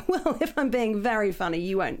I was like, well, if I'm being very funny,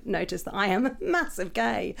 you won't notice that I am a massive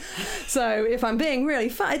gay. So if I'm being really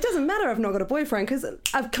fun, it doesn't matter I've not got a boyfriend, because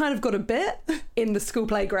I've kind of got a bit in the school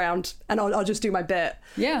playground and I'll just do my bit.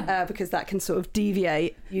 Yeah. Because that can sort of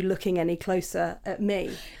deviate you looking any closer at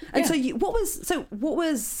me. And so what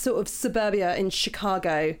was sort of suburbia in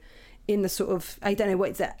Chicago in the sort of, I don't know, what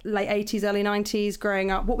is that, late 80s, early 90s,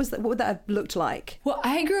 growing up? What would that have looked like? Well,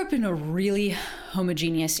 I grew up in a really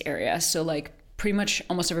homogeneous area. So like pretty much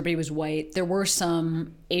almost everybody was white. There were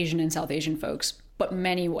some Asian and South Asian folks, but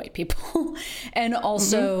many white people. And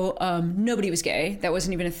also nobody was gay. That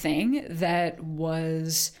wasn't even a thing. That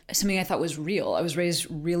was something I thought was real. I was raised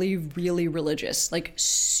really, really religious, like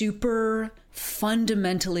super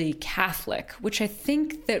fundamentally Catholic, which I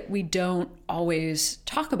think that we don't always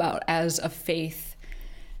talk about as a faith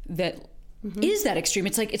that is that extreme.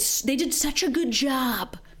 It's like they did such a good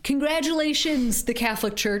job. Congratulations, the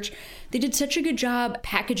Catholic Church. They did such a good job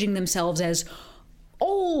packaging themselves as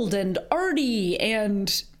old and arty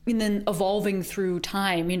and then evolving through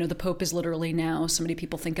time. You know, the Pope is literally now somebody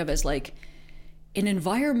people think of as like an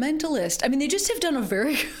environmentalist. I mean, they just have done a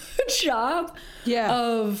very good job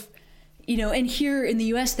of, you know, and here in the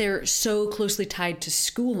US, they're so closely tied to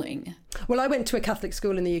schooling. Well, I went to a Catholic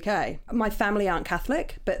school in the UK. My family aren't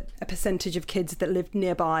Catholic, but a percentage of kids that lived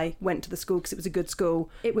nearby went to the school because it was a good school.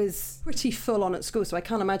 It was pretty full on at school, so I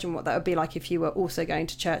can't imagine what that would be like if you were also going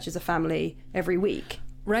to church as a family every week.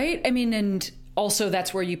 Right? I mean, and also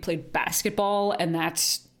that's where you played basketball, and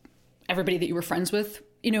that's everybody that you were friends with,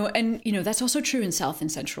 you know, and, you know, that's also true in South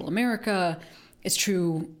and Central America. It's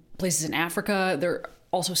true places in Africa. There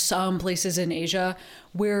also some places in Asia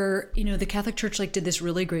where, you know, the Catholic Church like did this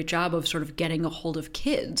really great job of sort of getting a hold of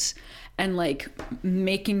kids and like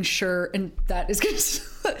making sure, and that is good.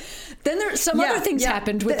 Then there's some other things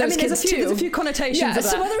happened with those kids too. There's a few connotations of that.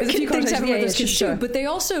 Some other things happened with those kids sure. too. But they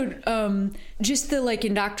also, just the like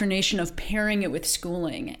indoctrination of pairing it with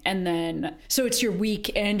schooling. And then, so it's your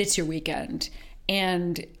week and it's your weekend.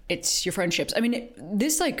 And it's your friendships. I mean,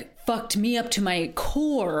 this like fucked me up to my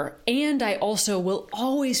core. And I also will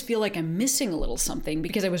always feel like I'm missing a little something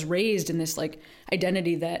because I was raised in this like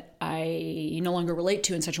identity that I no longer relate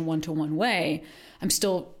to in such a one-to-one way. I'm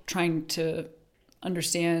still trying to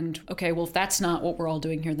understand, okay, well, if that's not what we're all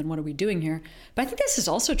doing here, then what are we doing here? But I think this is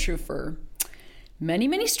also true for many,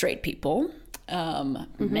 many straight people.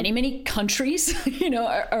 Many, many countries, you know,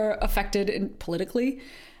 are affected politically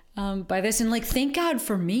by this. And like, thank God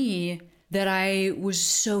for me that I was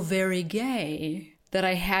so very gay that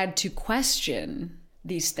I had to question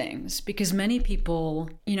these things, because many people,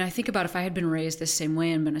 you know, I think about if I had been raised the same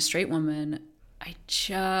way and been a straight woman, I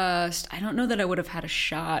don't know that I would have had a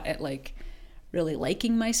shot at like really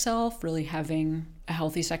liking myself, really having a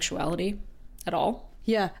healthy sexuality at all.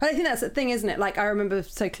 Yeah. And I think that's the thing, isn't it? Like, I remember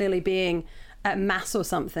so clearly being at mass or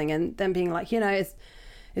something and then being like, you know,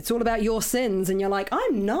 it's all about your sins, and you're like,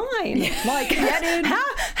 I'm 9. Like,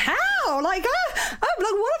 how? Like, I'm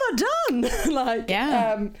like, what have I done? Like,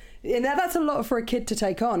 and that's a lot for a kid to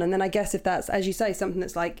take on. And then I guess if that's, as you say, something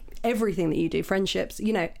that's like everything that you do, friendships,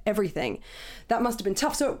 you know, everything, that must have been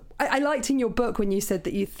tough. So I liked in your book when you said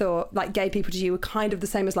that you thought like gay people to you were kind of the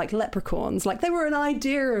same as like leprechauns, like they were an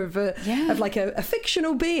idea of like a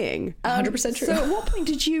fictional being. 100% true. So at what point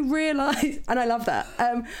did you realise, and I love that,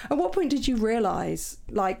 at what point did you realise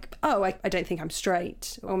like, oh, I don't think I'm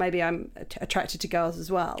straight, or maybe I'm attracted to girls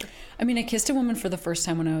as well? I mean, I kissed a woman for the first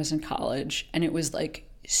time when I was in college, and it was like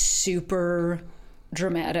super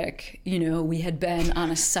dramatic. You know, we had been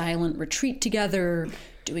on a silent retreat together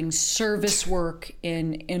doing service work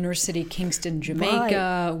in inner city Kingston,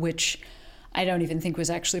 Jamaica, which I don't even think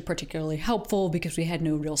was actually particularly helpful because we had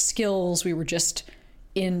no real skills. We were just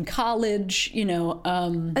in college, you know.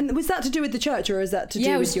 And was that to do with the church, or is that to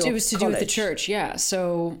do with your college? It was to do with the church, yeah.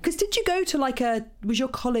 So, because did you go to was your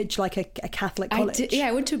college like a Catholic college?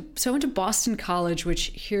 I went to Boston College,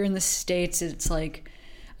 which here in the States, it's like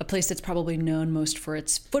a place that's probably known most for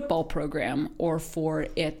its football program or for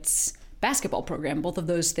its basketball program. Both of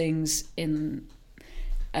those things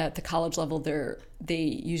at the college level, they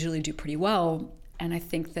usually do pretty well. And I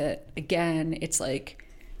think that, again, it's like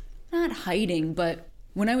not hiding, but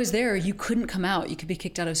when I was there, you couldn't come out. You could be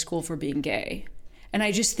kicked out of school for being gay. And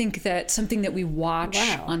I just think that something that we watch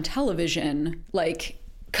on television, like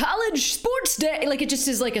college sports day, like it just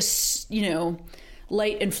is like a, you know,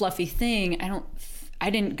 light and fluffy thing. I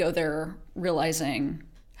didn't go there realizing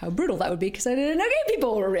how brutal that would be because I didn't know gay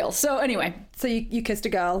people were real. So anyway. So you kissed a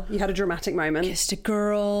girl. You had a dramatic moment. Kissed a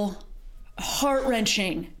girl.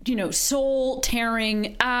 heart-wrenching, you know,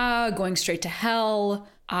 soul-tearing, going straight to hell.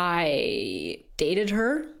 I dated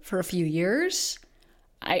her for a few years.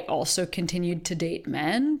 I also continued to date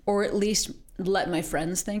men, or at least let my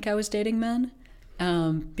friends think I was dating men,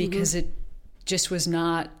 because it just was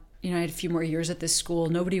not, you know, I had a few more years at this school.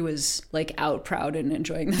 Nobody was like out proud and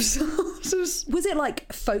enjoying themselves. Was it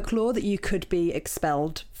like folklore that you could be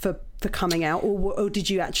expelled for coming out, or did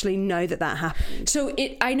you actually know that happened? So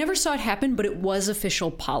I never saw it happen, but it was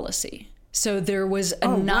official policy. So there was a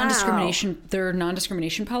non-discrimination. Wow. Their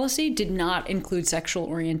non-discrimination policy did not include sexual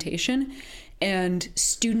orientation, and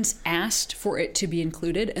students asked for it to be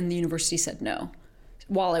included, and the university said no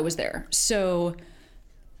while I was there. So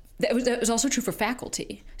that was also true for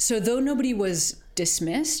faculty. So though nobody was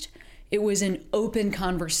dismissed, it was an open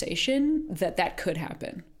conversation that could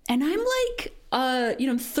happen. And I'm like,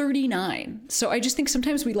 I'm 39. So I just think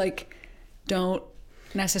sometimes we like don't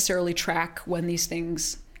necessarily track when these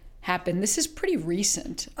things happen. This is pretty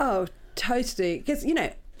recent. Oh, totally. Because, you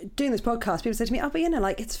know, doing this podcast, people say to me, oh, but, you know,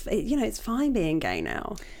 like, it's fine being gay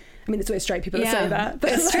now. I mean, it's always straight people that say that.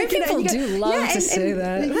 But straight people do love to say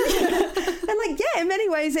that. And like, yeah, in many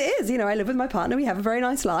ways it is. You know, I live with my partner. We have a very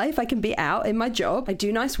nice life. I can be out in my job. I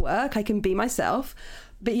do nice work. I can be myself.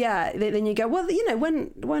 But yeah, then you go, well, you know,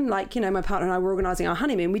 when like, you know, my partner and I were organising our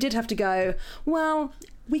honeymoon, we did have to go, well,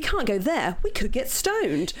 we can't go there. We could get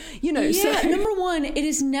stoned, you know. Yeah, so. Number one, it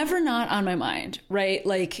is never not on my mind, right?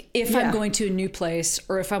 Like, if I'm going to a new place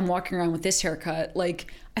or if I'm walking around with this haircut,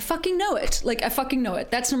 like, I fucking know it. Like, I fucking know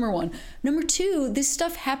it. That's number one. Number two, this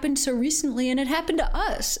stuff happened so recently and it happened to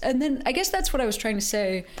us. And then I guess that's what I was trying to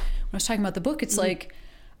say when I was talking about the book. It's like,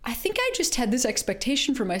 I think I just had this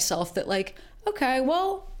expectation for myself that like, okay,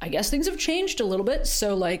 well, I guess things have changed a little bit.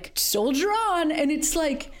 So like, soldier on. And it's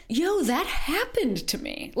like, yo, that happened to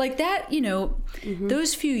me. Like that, you know,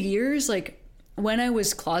 those few years, like when I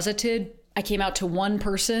was closeted, I came out to one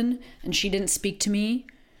person and she didn't speak to me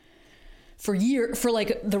for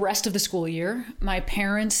like the rest of the school year. My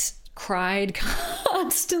parents cried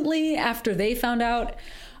constantly after they found out.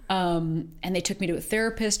 And they took me to a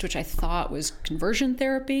therapist, which I thought was conversion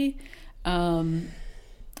therapy.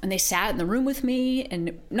 And they sat in the room with me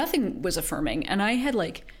and nothing was affirming. And I had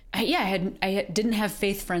like, I didn't have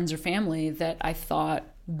faith friends or family that I thought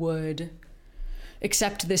would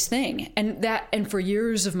accept this thing. And for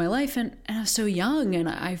years of my life, and I was so young and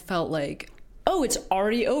I felt like, oh, it's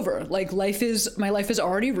already over. Like my life is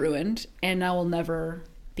already ruined and I will never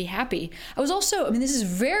be happy. I was also, I mean, this is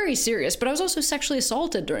very serious, but I was also sexually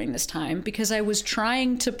assaulted during this time because I was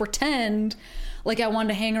trying to pretend like I wanted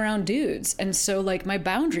to hang around dudes. And so like my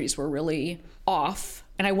boundaries were really off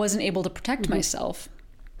and I wasn't able to protect myself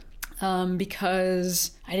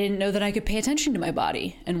because I didn't know that I could pay attention to my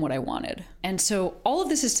body and what I wanted. And so all of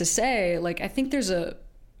this is to say, like, I think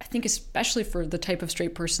especially for the type of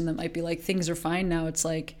straight person that might be like, things are fine now. It's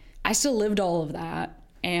like, I still lived all of that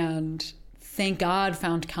and thank God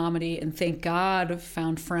found comedy and thank God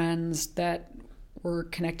found friends that were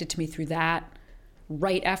connected to me through that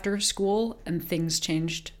right after school, and things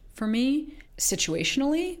changed for me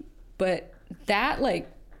situationally, but that like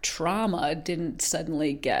trauma didn't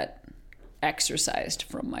suddenly get exorcised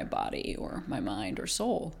from my body or my mind or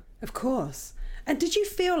soul. Of course. And did you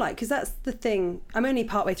feel like, because that's the thing, I'm only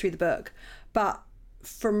partway through the book, but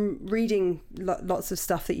from reading lots of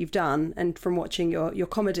stuff that you've done and from watching your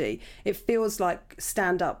comedy, it feels like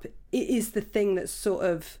stand-up is the thing that sort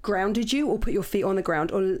of grounded you or put your feet on the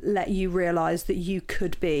ground or let you realise that you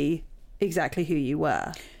could be exactly who you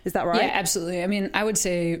were. Is that right? Yeah, absolutely. I mean, I would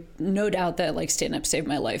say no doubt that like stand-up saved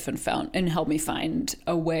my life and helped me find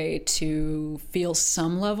a way to feel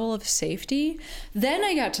some level of safety. Then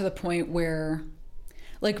I got to the point where,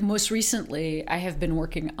 like most recently, I have been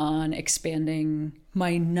working on expanding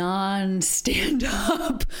my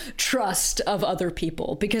non-stand-up trust of other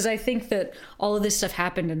people, because I think that all of this stuff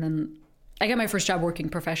happened and then I got my first job working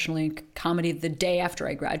professionally in comedy the day after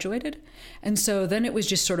I graduated. And so then it was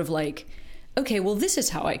just sort of like, okay, well, this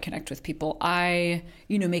is how I connect with people. I,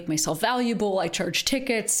 make myself valuable. I charge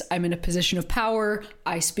tickets. I'm in a position of power.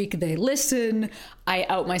 I speak, they listen. I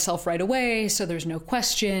out myself right away. So there's no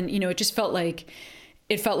question. It just felt like,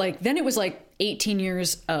 then it was like 18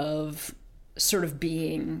 years of sort of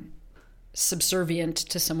being subservient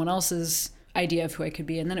to someone else's idea of who I could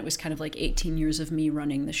be. And then it was kind of like 18 years of me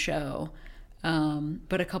running the show.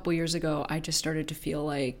 But a couple years ago, I just started to feel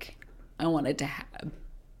like I wanted to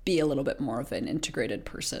be a little bit more of an integrated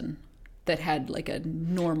person that had like a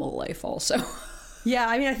normal life also. Yeah,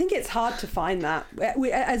 I mean, I think it's hard to find that.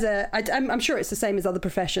 I'm sure it's the same as other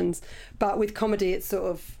professions, but with comedy, it's sort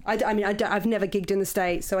of. I've never gigged in the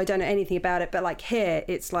States, so I don't know anything about it. But like here,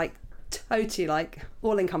 it's like totally like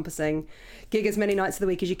all encompassing. Gig as many nights of the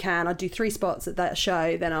week as you can. I'll do 3 spots at that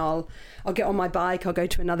show, then I'll get on my bike, I'll go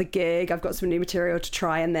to another gig, I've got some new material to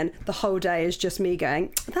try, and then the whole day is just me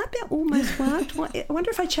going, that bit almost worked. I wonder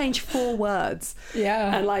if I change 4 words.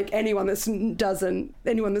 Yeah. And like anyone that's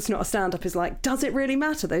not a stand-up is like, does it really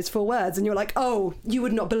matter, those 4 words? And you're like, oh, you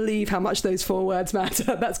would not believe how much those 4 words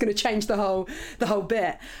matter. That's going to change the whole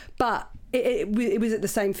bit. But it was it the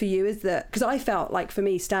same for you? Is that because I felt like for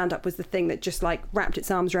me stand-up was the thing that just like wrapped its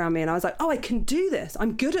arms around me, and I was like, oh, I can do this,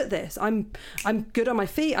 I'm good at this, I'm good on my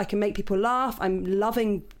feet, I can make people laugh, I'm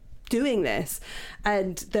loving doing this,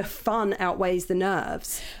 and the fun outweighs the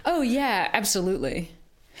nerves. Oh yeah, absolutely.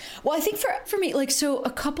 Well, I think for me, like, so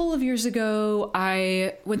a couple of years ago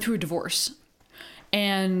I went through a divorce,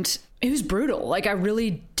 and it was brutal. Like, I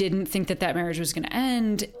really didn't think that marriage was going to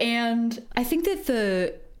end, and I think that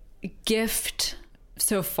the gift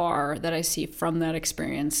so far that I see from that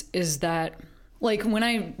experience is that, like, when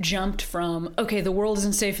I jumped from, okay, the world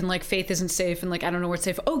isn't safe and like faith isn't safe and like I don't know where it's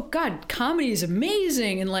safe, oh god, comedy is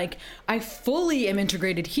amazing and like I fully am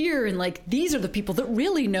integrated here and like these are the people that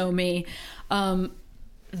really know me,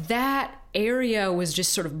 that area was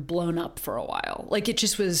just sort of blown up for a while. Like it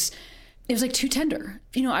was like too tender.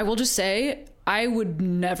 You know, I will just say I would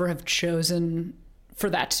never have chosen for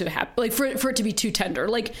that to happen, like for it to be too tender.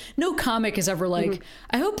 Like no comic is ever like,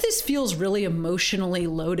 I hope this feels really emotionally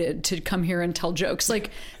loaded to come here and tell jokes. Like,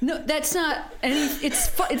 no, that's not any, it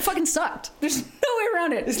fucking sucked. There's no way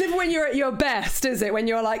around it. It's never when you're at your best, is it? When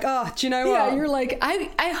you're like, oh, do you know what? Yeah, you're like,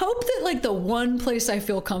 I hope that like the one place I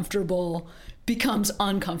feel comfortable becomes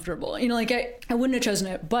uncomfortable. You know, like I wouldn't have chosen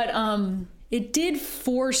it, but it did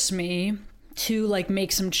force me to like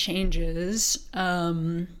make some changes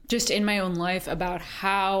just in my own life about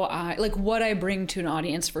how I like what I bring to an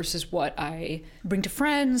audience versus what I bring to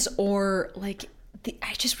friends, or like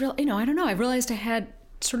I just I don't know, I realized I had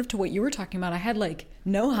sort of, to what you were talking about, I had like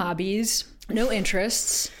no hobbies, no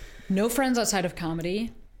interests, no friends outside of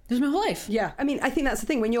comedy. This was my whole life. Yeah, I mean, I think that's the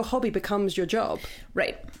thing, when your hobby becomes your job.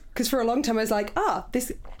 Right. Because for a long time I was like,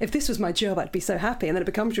 if this was my job, I'd be so happy, and then it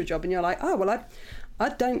becomes your job and you're like, oh well,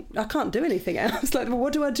 I can't do anything else. Like, well,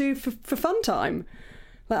 what do I do for fun time?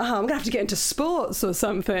 Like, I'm gonna have to get into sports or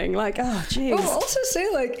something. Like, oh, geez. I'll also say,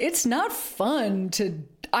 like, it's not fun to.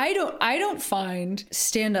 I don't find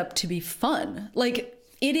stand up to be fun. Like,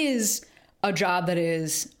 it is a job that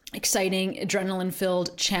is exciting, adrenaline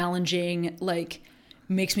filled, challenging. Like,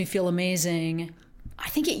 makes me feel amazing. I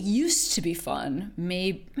think it used to be fun.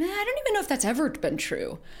 Maybe I don't even know if that's ever been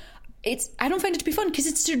true. I don't find it to be fun because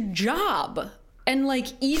it's your job. And like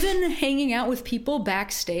even hanging out with people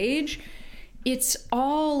backstage, it's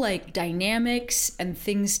all like dynamics and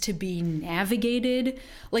things to be navigated.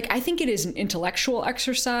 Like I think it is an intellectual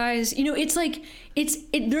exercise. You know, it's like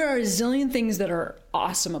there are a zillion things that are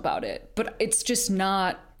awesome about it, but it's just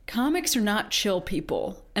not. Comics are not chill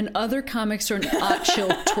people, and other comics are not chill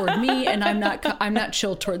toward me, and I'm not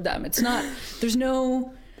chill toward them. It's not. There's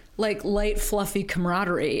no like light, fluffy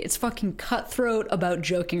camaraderie. It's fucking cutthroat about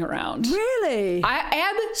joking around. Really?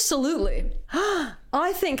 Absolutely.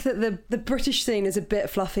 I think that the British scene is a bit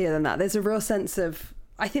fluffier than that. There's a real sense of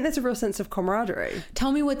camaraderie.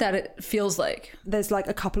 Tell me what that feels like. There's like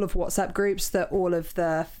a couple of WhatsApp groups that all of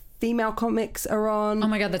the female comics are on. Oh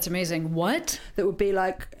my god, that's amazing. What? That would be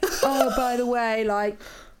like, oh, by the way, like,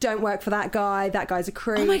 don't work for that guy's a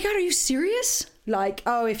creep. Oh my god, are you serious? Like,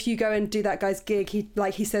 oh, if you go and do that guy's gig,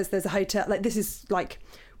 he says there's a hotel. Like, this is like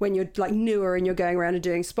when you're like newer and you're going around and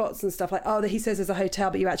doing spots and stuff, like, oh, he says there's a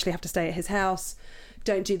hotel, but you actually have to stay at his house.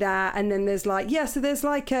 Don't do that. And then there's like, so there's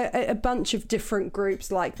like a bunch of different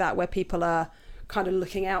groups like that where people are kind of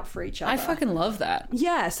looking out for each other. I fucking love that.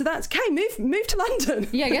 Yeah, so that's move to London.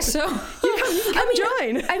 Yeah, I guess so. you can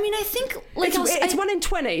join. I mean, I think like it's 1 in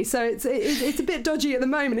 20, so it's a bit dodgy at the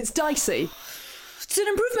moment. It's dicey. It's an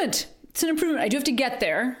improvement. I do have to get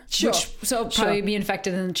there. Sure. So I'll probably be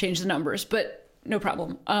infected and change the numbers, but no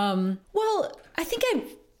problem. Well, I think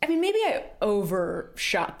maybe I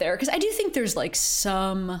overshot there, because I do think there's like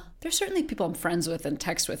there's certainly people I'm friends with and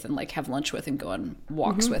text with and like have lunch with and go on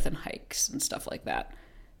walks with and hikes and stuff like that.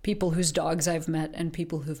 People whose dogs I've met and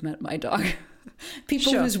people who've met my dog.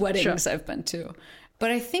 People whose weddings I've been to.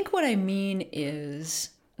 But I think what I mean is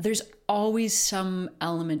there's always some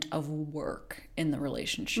element of work in the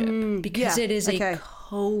relationship, because it is a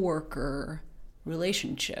co-worker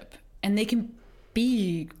relationship and they can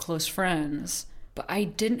be close friends. But I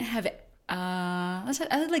didn't have I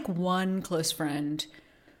had like one close friend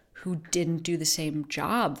who didn't do the same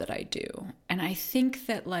job that I do. And I think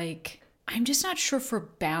that like, I'm just not sure for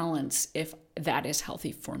balance if that is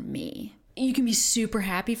healthy for me. You can be super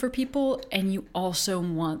happy for people and you also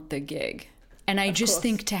want the gig. And I just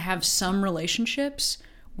think to have some relationships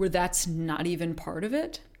where that's not even part of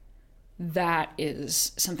it, that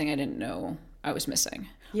is something I didn't know I was missing.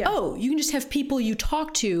 Yeah. Oh, you can just have people you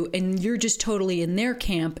talk to and you're just totally in their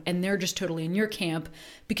camp and they're just totally in your camp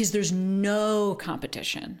because there's no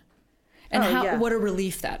competition. And what a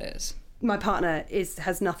relief that is. My partner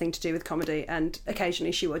has nothing to do with comedy, and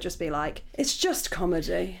occasionally she will just be like, it's just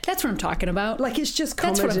comedy. That's what I'm talking about. Like, it's just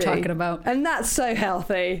comedy. That's what I'm talking about. And that's so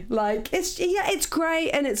healthy. Like, it's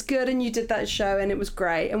great and it's good and you did that show and it was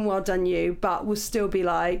great and well done you, but we'll still be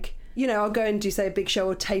like, you know, I'll go and do, say, a big show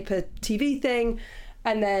or tape a TV thing,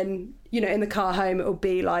 and then, you know, in the car home it'll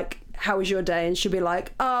be like, how was your day? And she'll be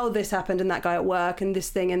like, oh, this happened and that guy at work and this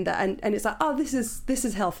thing and that, and it's like, oh, this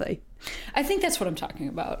is healthy. I think that's what I'm talking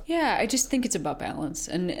about. Yeah, I just think it's about balance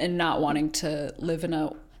and not wanting to live in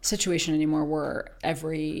a situation anymore where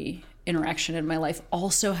every interaction in my life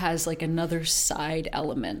also has like another side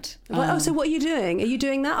element. So what are you doing? Are you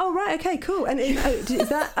doing that? Oh, right. Okay, cool. And is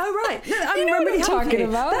that, oh, right. No, I'm really what I'm talking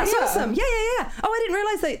about. That's awesome. Yeah. Oh, I didn't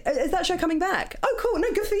realize that. Is that show coming back? Oh, cool.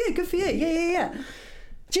 No, good for you. Yeah.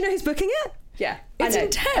 Do you know who's booking it? Yeah, it's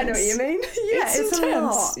intense. I know what you mean. Yeah, it's intense. A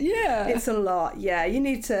lot. Yeah, it's a lot. Yeah, you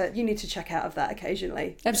need to check out of that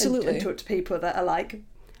occasionally. Absolutely, and talk to people that are like,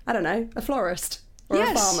 I don't know, a florist or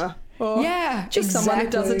a farmer, or just someone who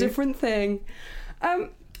does a different thing.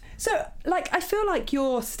 So, like, I feel like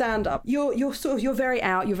your stand-up, you're very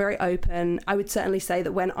out, you're very open. I would certainly say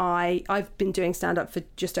that when I've been doing stand-up for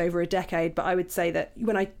just over a decade, but I would say that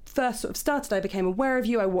when I first sort of started, I became aware of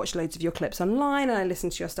you. I watched loads of your clips online and I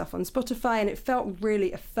listened to your stuff on Spotify, and it felt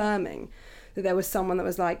really affirming that there was someone that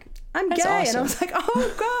was like, I'm gay. Awesome. And I was like,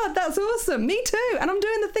 oh God, that's awesome. Me too. And I'm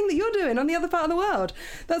doing the thing that you're doing on the other part of the world.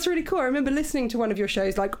 That's really cool. I remember listening to one of your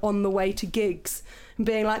shows like on the way to gigs and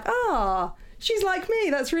being like, she's like me.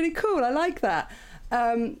 That's really cool. I like that. You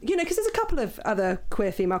know, because there's a couple of other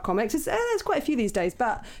queer female comics. There's quite a few these days,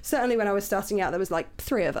 but certainly when I was starting out, there was like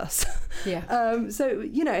 3 of us. Yeah. So,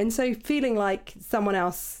 you know, and so feeling like someone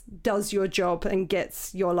else does your job and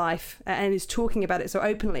gets your life and is talking about it so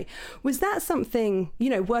openly. Was that something, you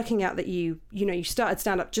know, working out that you started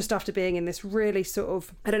stand-up just after being in this really sort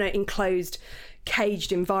of, I don't know, enclosed,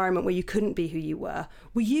 caged environment where you couldn't be who you were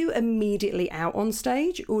you immediately out on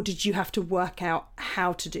stage, or did you have to work out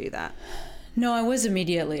how to do that? No, I was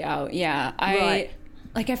immediately out. Yeah.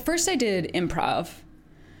 At first I did improv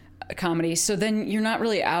comedy. So then you're not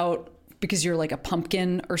really out because you're like a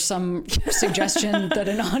pumpkin or some suggestion that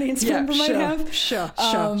an audience member might have. Sure.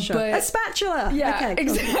 But a spatula. Yeah, okay,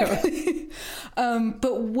 exactly. Cool.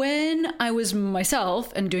 But when I was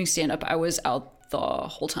myself and doing stand-up, I was out the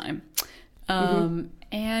whole time.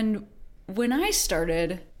 And when I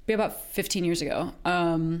started, about 15 years ago,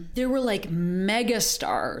 there were like mega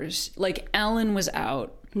stars. Like Ellen was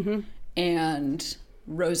out and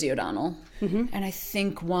Rosie O'Donnell. And I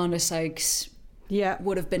think Wanda Sykes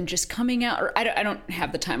would have been just coming out. Or I don't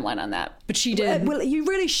have the timeline on that, but she did. Well, you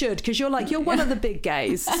really should, because you're one of the big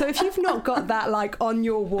gays. So if you've not got that like on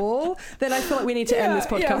your wall, then I feel like we need to end this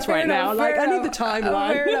podcast right now. Like, I need the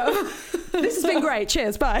timeline. This has been great.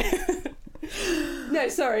 Cheers. Bye. No,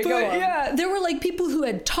 sorry, go on. Yeah, there were like people who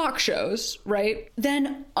had talk shows, right?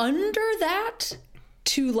 Then under that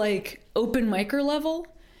to like open micer level,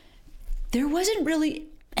 there wasn't really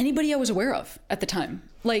anybody I was aware of at the time.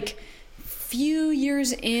 Like few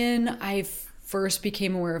years in, I first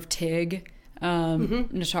became aware of Tig,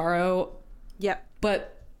 Notaro. Yep.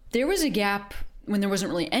 But there was a gap when there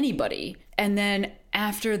wasn't really anybody. And then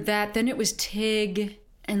after that, then it was Tig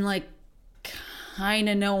and like kind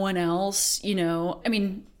of no one else, you know. I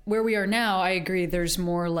mean, where we are now, I agree, there's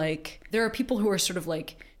more like, there are people who are sort of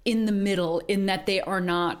like in the middle in that they are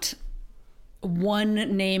not one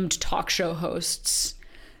named talk show hosts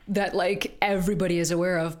that like everybody is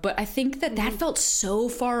aware of. But I think that felt so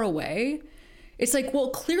far away. It's like, well,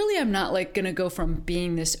 clearly I'm not like gonna go from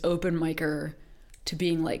being this open micer to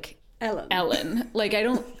being like Ellen. Like I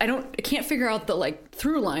can't figure out the like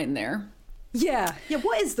through line there. Yeah.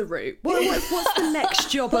 What is the route? What's the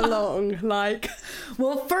next job along? Like,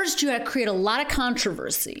 well, first you got to create a lot of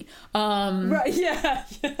controversy. Right. Yeah.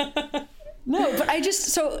 No, but I just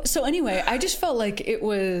so anyway, I just felt like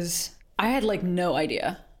I had like no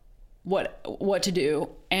idea what to do,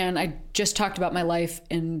 and I just talked about my life,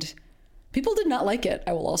 and people did not like it.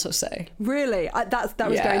 I will also say. Really, that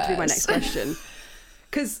was going to be my next question,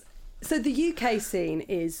 because so the UK scene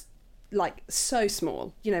is like so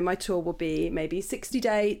small. You know, my tour will be maybe 60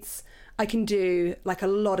 dates. I can do like a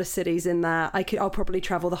lot of cities in that. I'll probably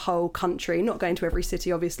travel the whole country, not going to every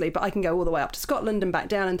city obviously, but I can go all the way up to Scotland and back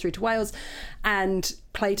down and through to Wales and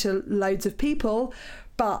play to loads of people.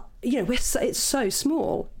 But, you know, it's so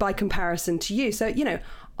small by comparison to you. So, you know,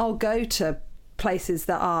 I'll go to places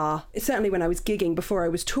that are, certainly when I was gigging before I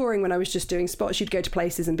was touring, when I was just doing spots, you'd go to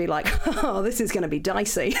places and be like, oh, this is going to be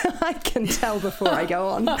dicey. I can tell before I go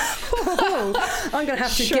on. I'm going to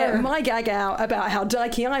have to get my gag out about how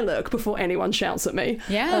dykey I look before anyone shouts at me.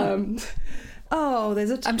 Yeah. There's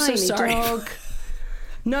a tiny dog.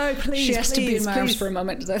 No, please, she has to be in my arms please. For a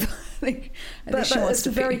moment. I think she wants it's to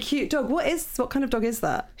a very cute dog. What kind of dog is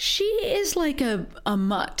that? She is like a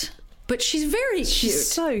mutt. But she's very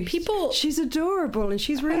cute. She's adorable and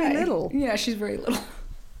she's really little. Yeah, she's very little.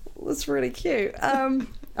 That's really cute.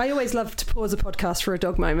 I always love to pause a podcast for a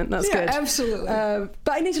dog moment. That's good. Absolutely.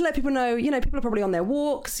 But I need to let people know, you know, people are probably on their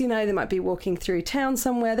walks, you know, they might be walking through town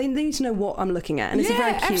somewhere. They need to know what I'm looking at. And it's a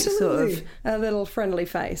very cute sort of a little friendly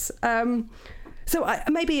face. So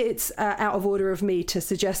maybe it's out of order of me to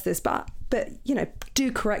suggest this, but you know, do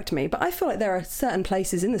correct me. But I feel like there are certain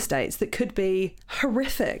places in the States that could be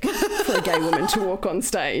horrific for a gay woman to walk on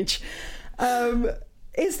stage.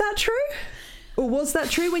 Is that true? Or was that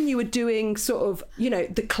true when you were doing sort of, you know,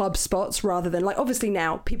 the club spots rather than like, obviously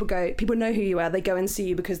now people know who you are. They go and see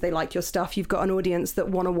you because they like your stuff. You've got an audience that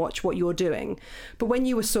want to watch what you're doing. But when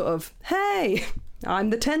you were sort of, hey,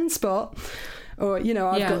 I'm the 10 spot, or, you know,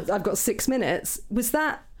 I've got 6 minutes. Was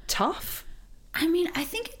that tough? I mean, I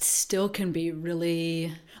think it still can be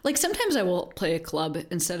really... Like, sometimes I will play a club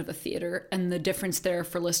instead of a theater, and the difference there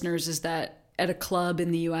for listeners is that at a club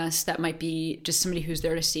in the US, that might be just somebody who's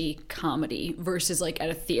there to see comedy, versus, like, at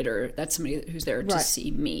a theater, that's somebody who's there to see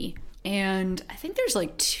me. And I think there's,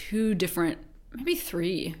 like, 2 different, maybe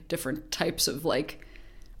 3 different types of, like,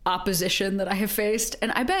 opposition that I have faced.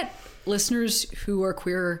 And I bet listeners who are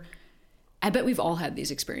queer, I bet we've all had these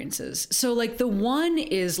experiences. So, like, the one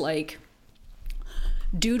is, like...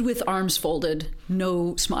 dude with arms folded,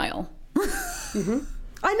 no smile. Mm-hmm.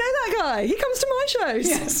 I know that guy. He comes to my shows.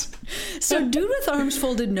 Yes. So dude with arms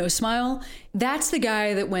folded, no smile, that's the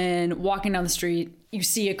guy that when walking down the street, you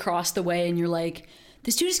see across the way and you're like,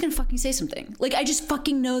 this dude is going to fucking say something. Like, I just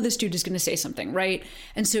fucking know this dude is going to say something, right?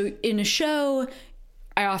 And so in a show,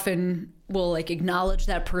 I often will like acknowledge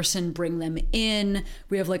that person, bring them in.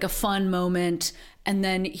 We have like a fun moment. And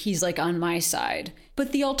then he's like on my side.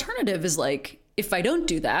 But the alternative is like, if I don't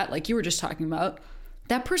do that, like you were just talking about,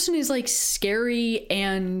 that person is like scary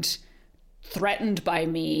and threatened by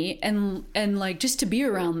me. And like just to be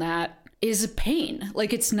around that is a pain.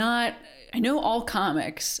 Like it's not, I know all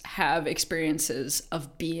comics have experiences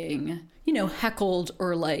of being, you know, heckled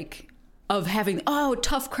or like of having, oh,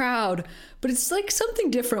 tough crowd. But it's like something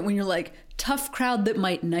different when you're like, tough crowd that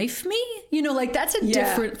might knife me. You know, like that's a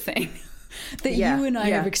different thing that you and I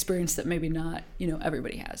have experienced that maybe not, you know,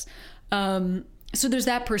 everybody has. So there's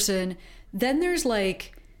that person. Then there's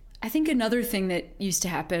like, I think another thing that used to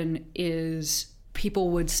happen is people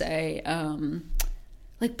would say,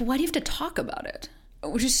 like, but why do you have to talk about it?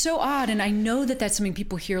 Which is so odd. And I know that that's something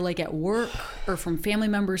people hear like at work or from family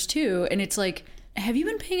members too. And it's like, have you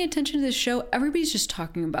been paying attention to this show? Everybody's just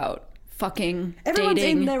talking about fucking Everyone's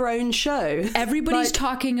dating. in their own show. Everybody's like,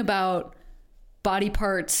 talking about body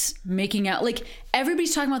parts, making out. Like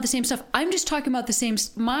everybody's talking about the same stuff. I'm just talking about the same.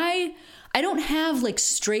 I don't have like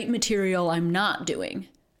straight material I'm not doing.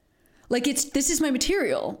 Like this is my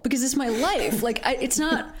material because it's my life. Like I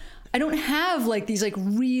don't have like these like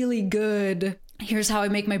really good, here's how I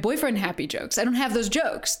make my boyfriend happy jokes. I don't have those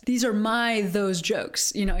jokes. These are those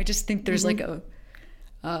jokes. You know, I just think there's like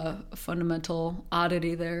a fundamental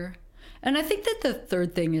oddity there. And I think that the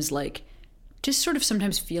third thing is like just sort of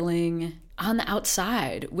sometimes feeling on the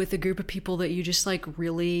outside with a group of people that you just like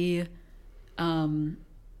really,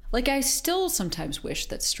 like I still sometimes wish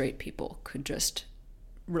that straight people could just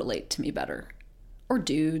relate to me better, or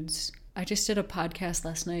dudes. I just did a podcast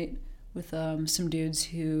last night with some dudes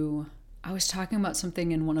who I was talking about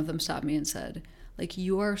something and one of them stopped me and said, like,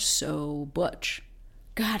 you are so butch.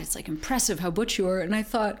 God, it's like impressive how butch you are. And I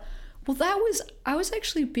thought, well, I was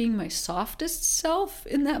actually being my softest self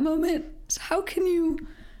in that moment. So how can you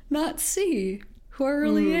not see who I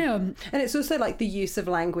really am? And it's also like the use of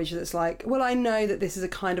language that's like, well, I know that this is a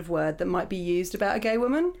kind of word that might be used about a gay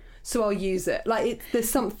woman, so I'll use it. Like there's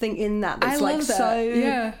something in that that's like that. So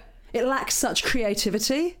yeah. It lacks such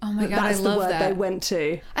creativity. Oh my God, that's I love the word that. they went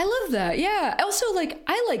to. I love that. Yeah. Also, like,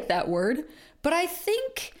 I like that word, but I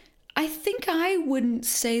think I wouldn't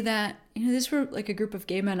say that, you know, this were like a group of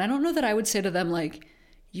gay men. I don't know that I would say to them like,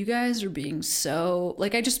 you guys are being so,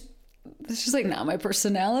 like, it's just like not my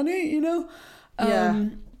personality, you know? Yeah.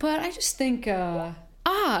 But I just think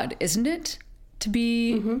odd, isn't it? To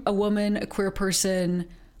be a woman, a queer person,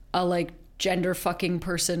 a like gender fucking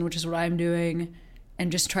person, which is what I'm doing,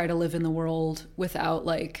 and just try to live in the world without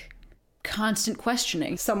like constant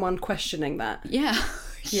questioning. Someone questioning that. Yeah.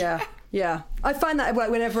 Yeah. Yeah. I find that like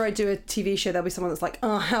whenever I do a TV show, there'll be someone that's like,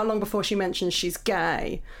 oh, how long before she mentions she's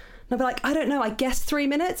gay? And I'll be like, I don't know, I guess 3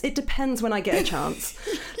 minutes? It depends when I get a chance.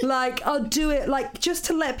 Like, I'll do it, like, just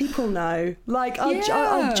to let people know. Like,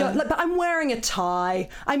 but I'm wearing a tie.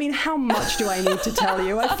 I mean, how much do I need to tell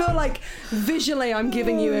you? I feel like visually I'm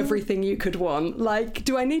giving you everything you could want. Like,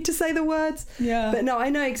 do I need to say the words? Yeah. But no, I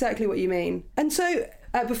know exactly what you mean. And so...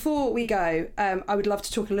 before we go, I would love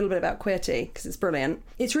to talk a little bit about Queerty, because it's brilliant.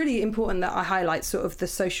 It's really important that I highlight sort of the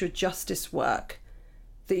social justice work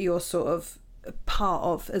that you're sort of part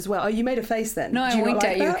of as well. Oh, you made a face then. No, I winked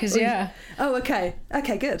at you because, yeah. Oh, okay.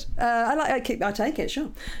 Okay, good. I take it,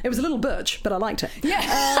 sure. It was a little butch, but I liked it. Yeah.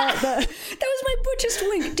 That was my butchest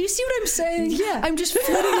wink. Do you see what I'm saying? Yeah. I'm just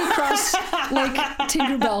flitting across like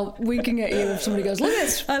Tinkerbell winking at you if somebody goes, look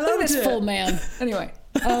at this full man. Anyway.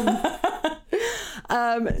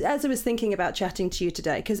 As I was thinking about chatting to you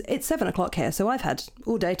today, because it's 7 o'clock here, so I've had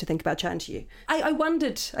all day to think about chatting to you. I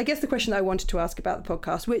wondered, I guess the question that I wanted to ask about the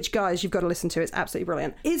podcast, which, guys, you've got to listen to, it's absolutely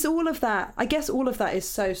brilliant, is all of that, I guess all of that is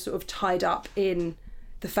so sort of tied up in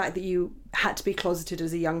the fact that you had to be closeted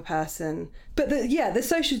as a young person. But the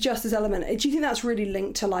social justice element, do you think that's really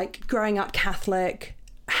linked to like growing up Catholic,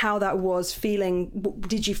 how that was feeling?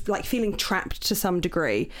 Did you like feeling trapped to some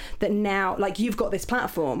degree that now like you've got this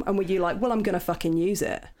platform and were you like, well, I'm gonna fucking use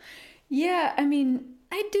it? Yeah, I mean,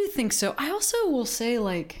 I do think so. I also will say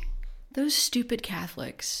like those stupid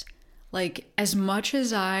Catholics, like as much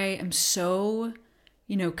as I am so,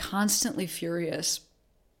 constantly furious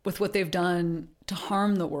with what they've done to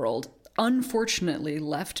harm the world, unfortunately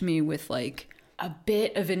left me with like a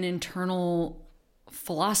bit of an internal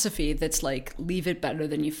philosophy that's like, leave it better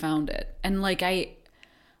than you found it. And like I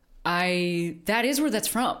that is where that's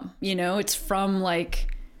from, it's from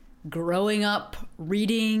like growing up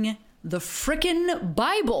reading the frickin'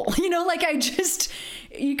 Bible,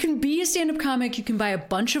 you can be a stand-up comic, you can buy a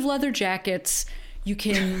bunch of leather jackets, you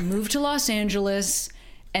can move to Los Angeles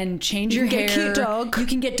and change your hair, cute dog. You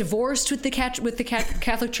can get divorced with the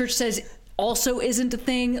Catholic Church says also isn't a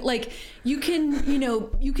thing. Like you can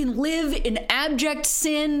live in abject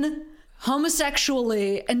sin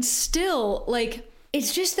homosexually and still like,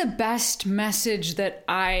 it's just the best message that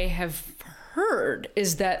I have heard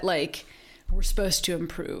is that like, we're supposed to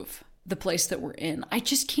improve the place that we're in. I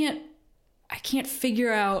can't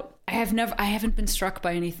figure out, I haven't been struck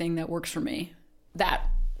by anything that works for me that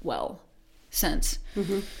well since.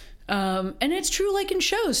 Mm-hmm. And it's true like in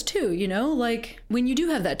shows too, like when you do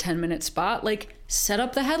have that 10-minute spot, like set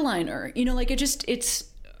up the headliner,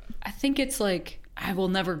 I think it's like, I will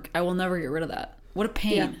never get rid of that. What a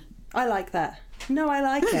pain. Yeah, I like that. No, I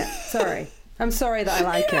like it. Sorry. I'm sorry that I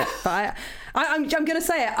like it, but I'm going to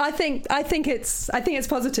say it. I think it's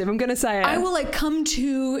positive. I'm going to say it. I will like come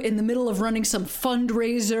to in the middle of running some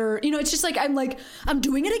fundraiser, it's just like, I'm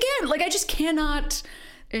doing it again. Like I just cannot,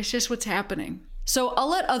 it's just what's happening. So I'll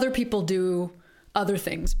let other people do other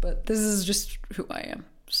things, but this is just who I am.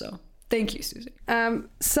 So thank you, Susie.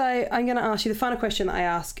 So I'm going to ask you the final question that I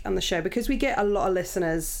ask on the show, because we get a lot of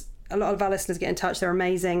listeners. A lot of our listeners get in touch. They're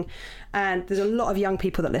amazing. And there's a lot of young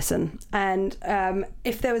people that listen. And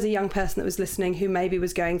if there was a young person that was listening who maybe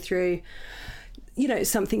was going through,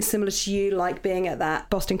 something similar to you, like being at that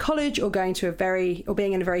Boston college or being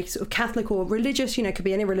in a very sort of Catholic or religious, could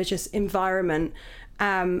be any religious environment.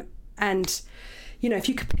 And if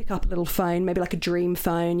you could pick up a little phone, maybe like a dream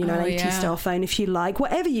phone, an 80s style phone, if you like,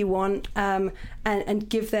 whatever you want, and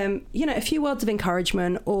give them, a few words of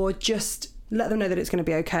encouragement or just let them know that it's going to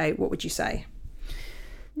be okay, what would you say?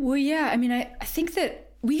 Well, yeah, I mean, I think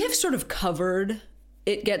that we have sort of covered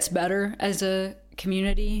It Gets Better as a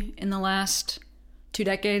community in the last 2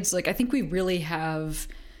 decades. Like, I think we really have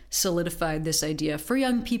solidified this idea for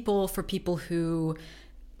young people, for people who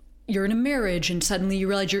you're in a marriage and suddenly you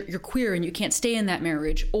realize you're queer and you can't stay in that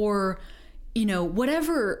marriage, or,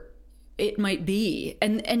 whatever it might be.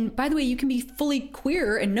 And by the way, you can be fully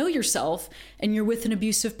queer and know yourself and you're with an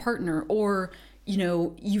abusive partner, or,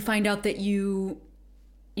 you find out that you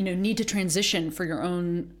need to transition for your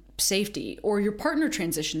own safety, or your partner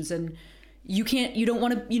transitions and you can't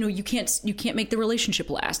make the relationship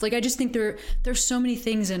last. Like, I just think there's so many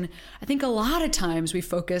things. And I think a lot of times we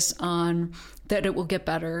focus on that it will get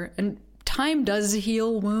better, and time does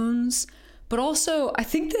heal wounds, But also, I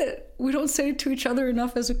think that we don't say it to each other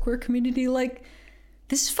enough as a queer community, like,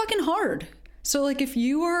 this is fucking hard. So, like, if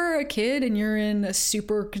you are a kid and you're in a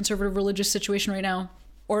super conservative religious situation right now,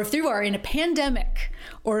 or if you are in a pandemic,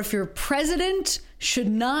 or if your president should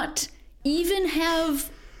not even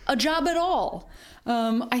have a job at all,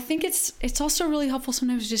 I think it's also really helpful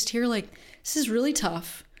sometimes to just hear, like, this is really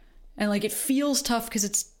tough. And, like, it feels tough because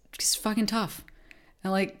it's fucking tough.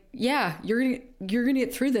 And, like, yeah, you're gonna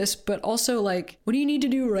get through this, but also, like, what do you need to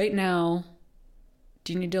do right now?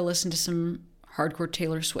 Do you need to listen to some hardcore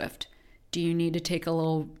Taylor Swift? Do you need to take a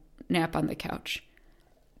little nap on the couch?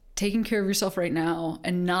 Taking care of yourself right now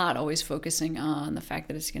and not always focusing on the fact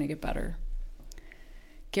that it's gonna get better.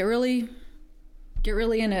 Get really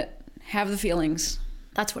in it. Have the feelings.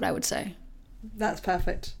 That's what I would say. That's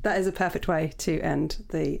perfect. That is a perfect way to end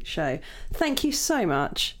the show. Thank you so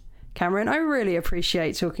much, Cameron. I really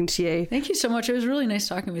appreciate talking to you. Thank you so much. It was really nice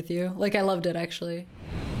talking with you. Like, I loved it, actually.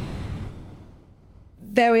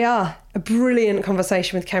 There we are. A brilliant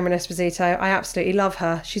conversation with Cameron Esposito. I absolutely love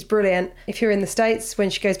her. She's brilliant. If you're in the States, when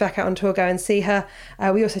she goes back out on tour, go and see her.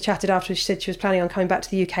 We also chatted after. She said she was planning on coming back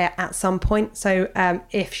to the UK at some point. So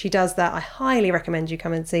if she does that, I highly recommend you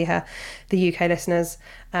come and see her, the UK listeners.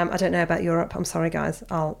 I don't know about Europe. I'm sorry, guys.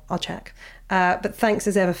 I'll check. But thanks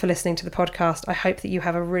as ever for listening to the podcast. I hope that you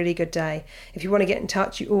have a really good day. If you want to get in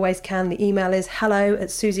touch, you always can. The email is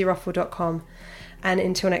hello@susieruffle.com. And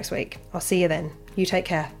until next week, I'll see you then. You take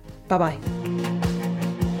care. Bye-bye.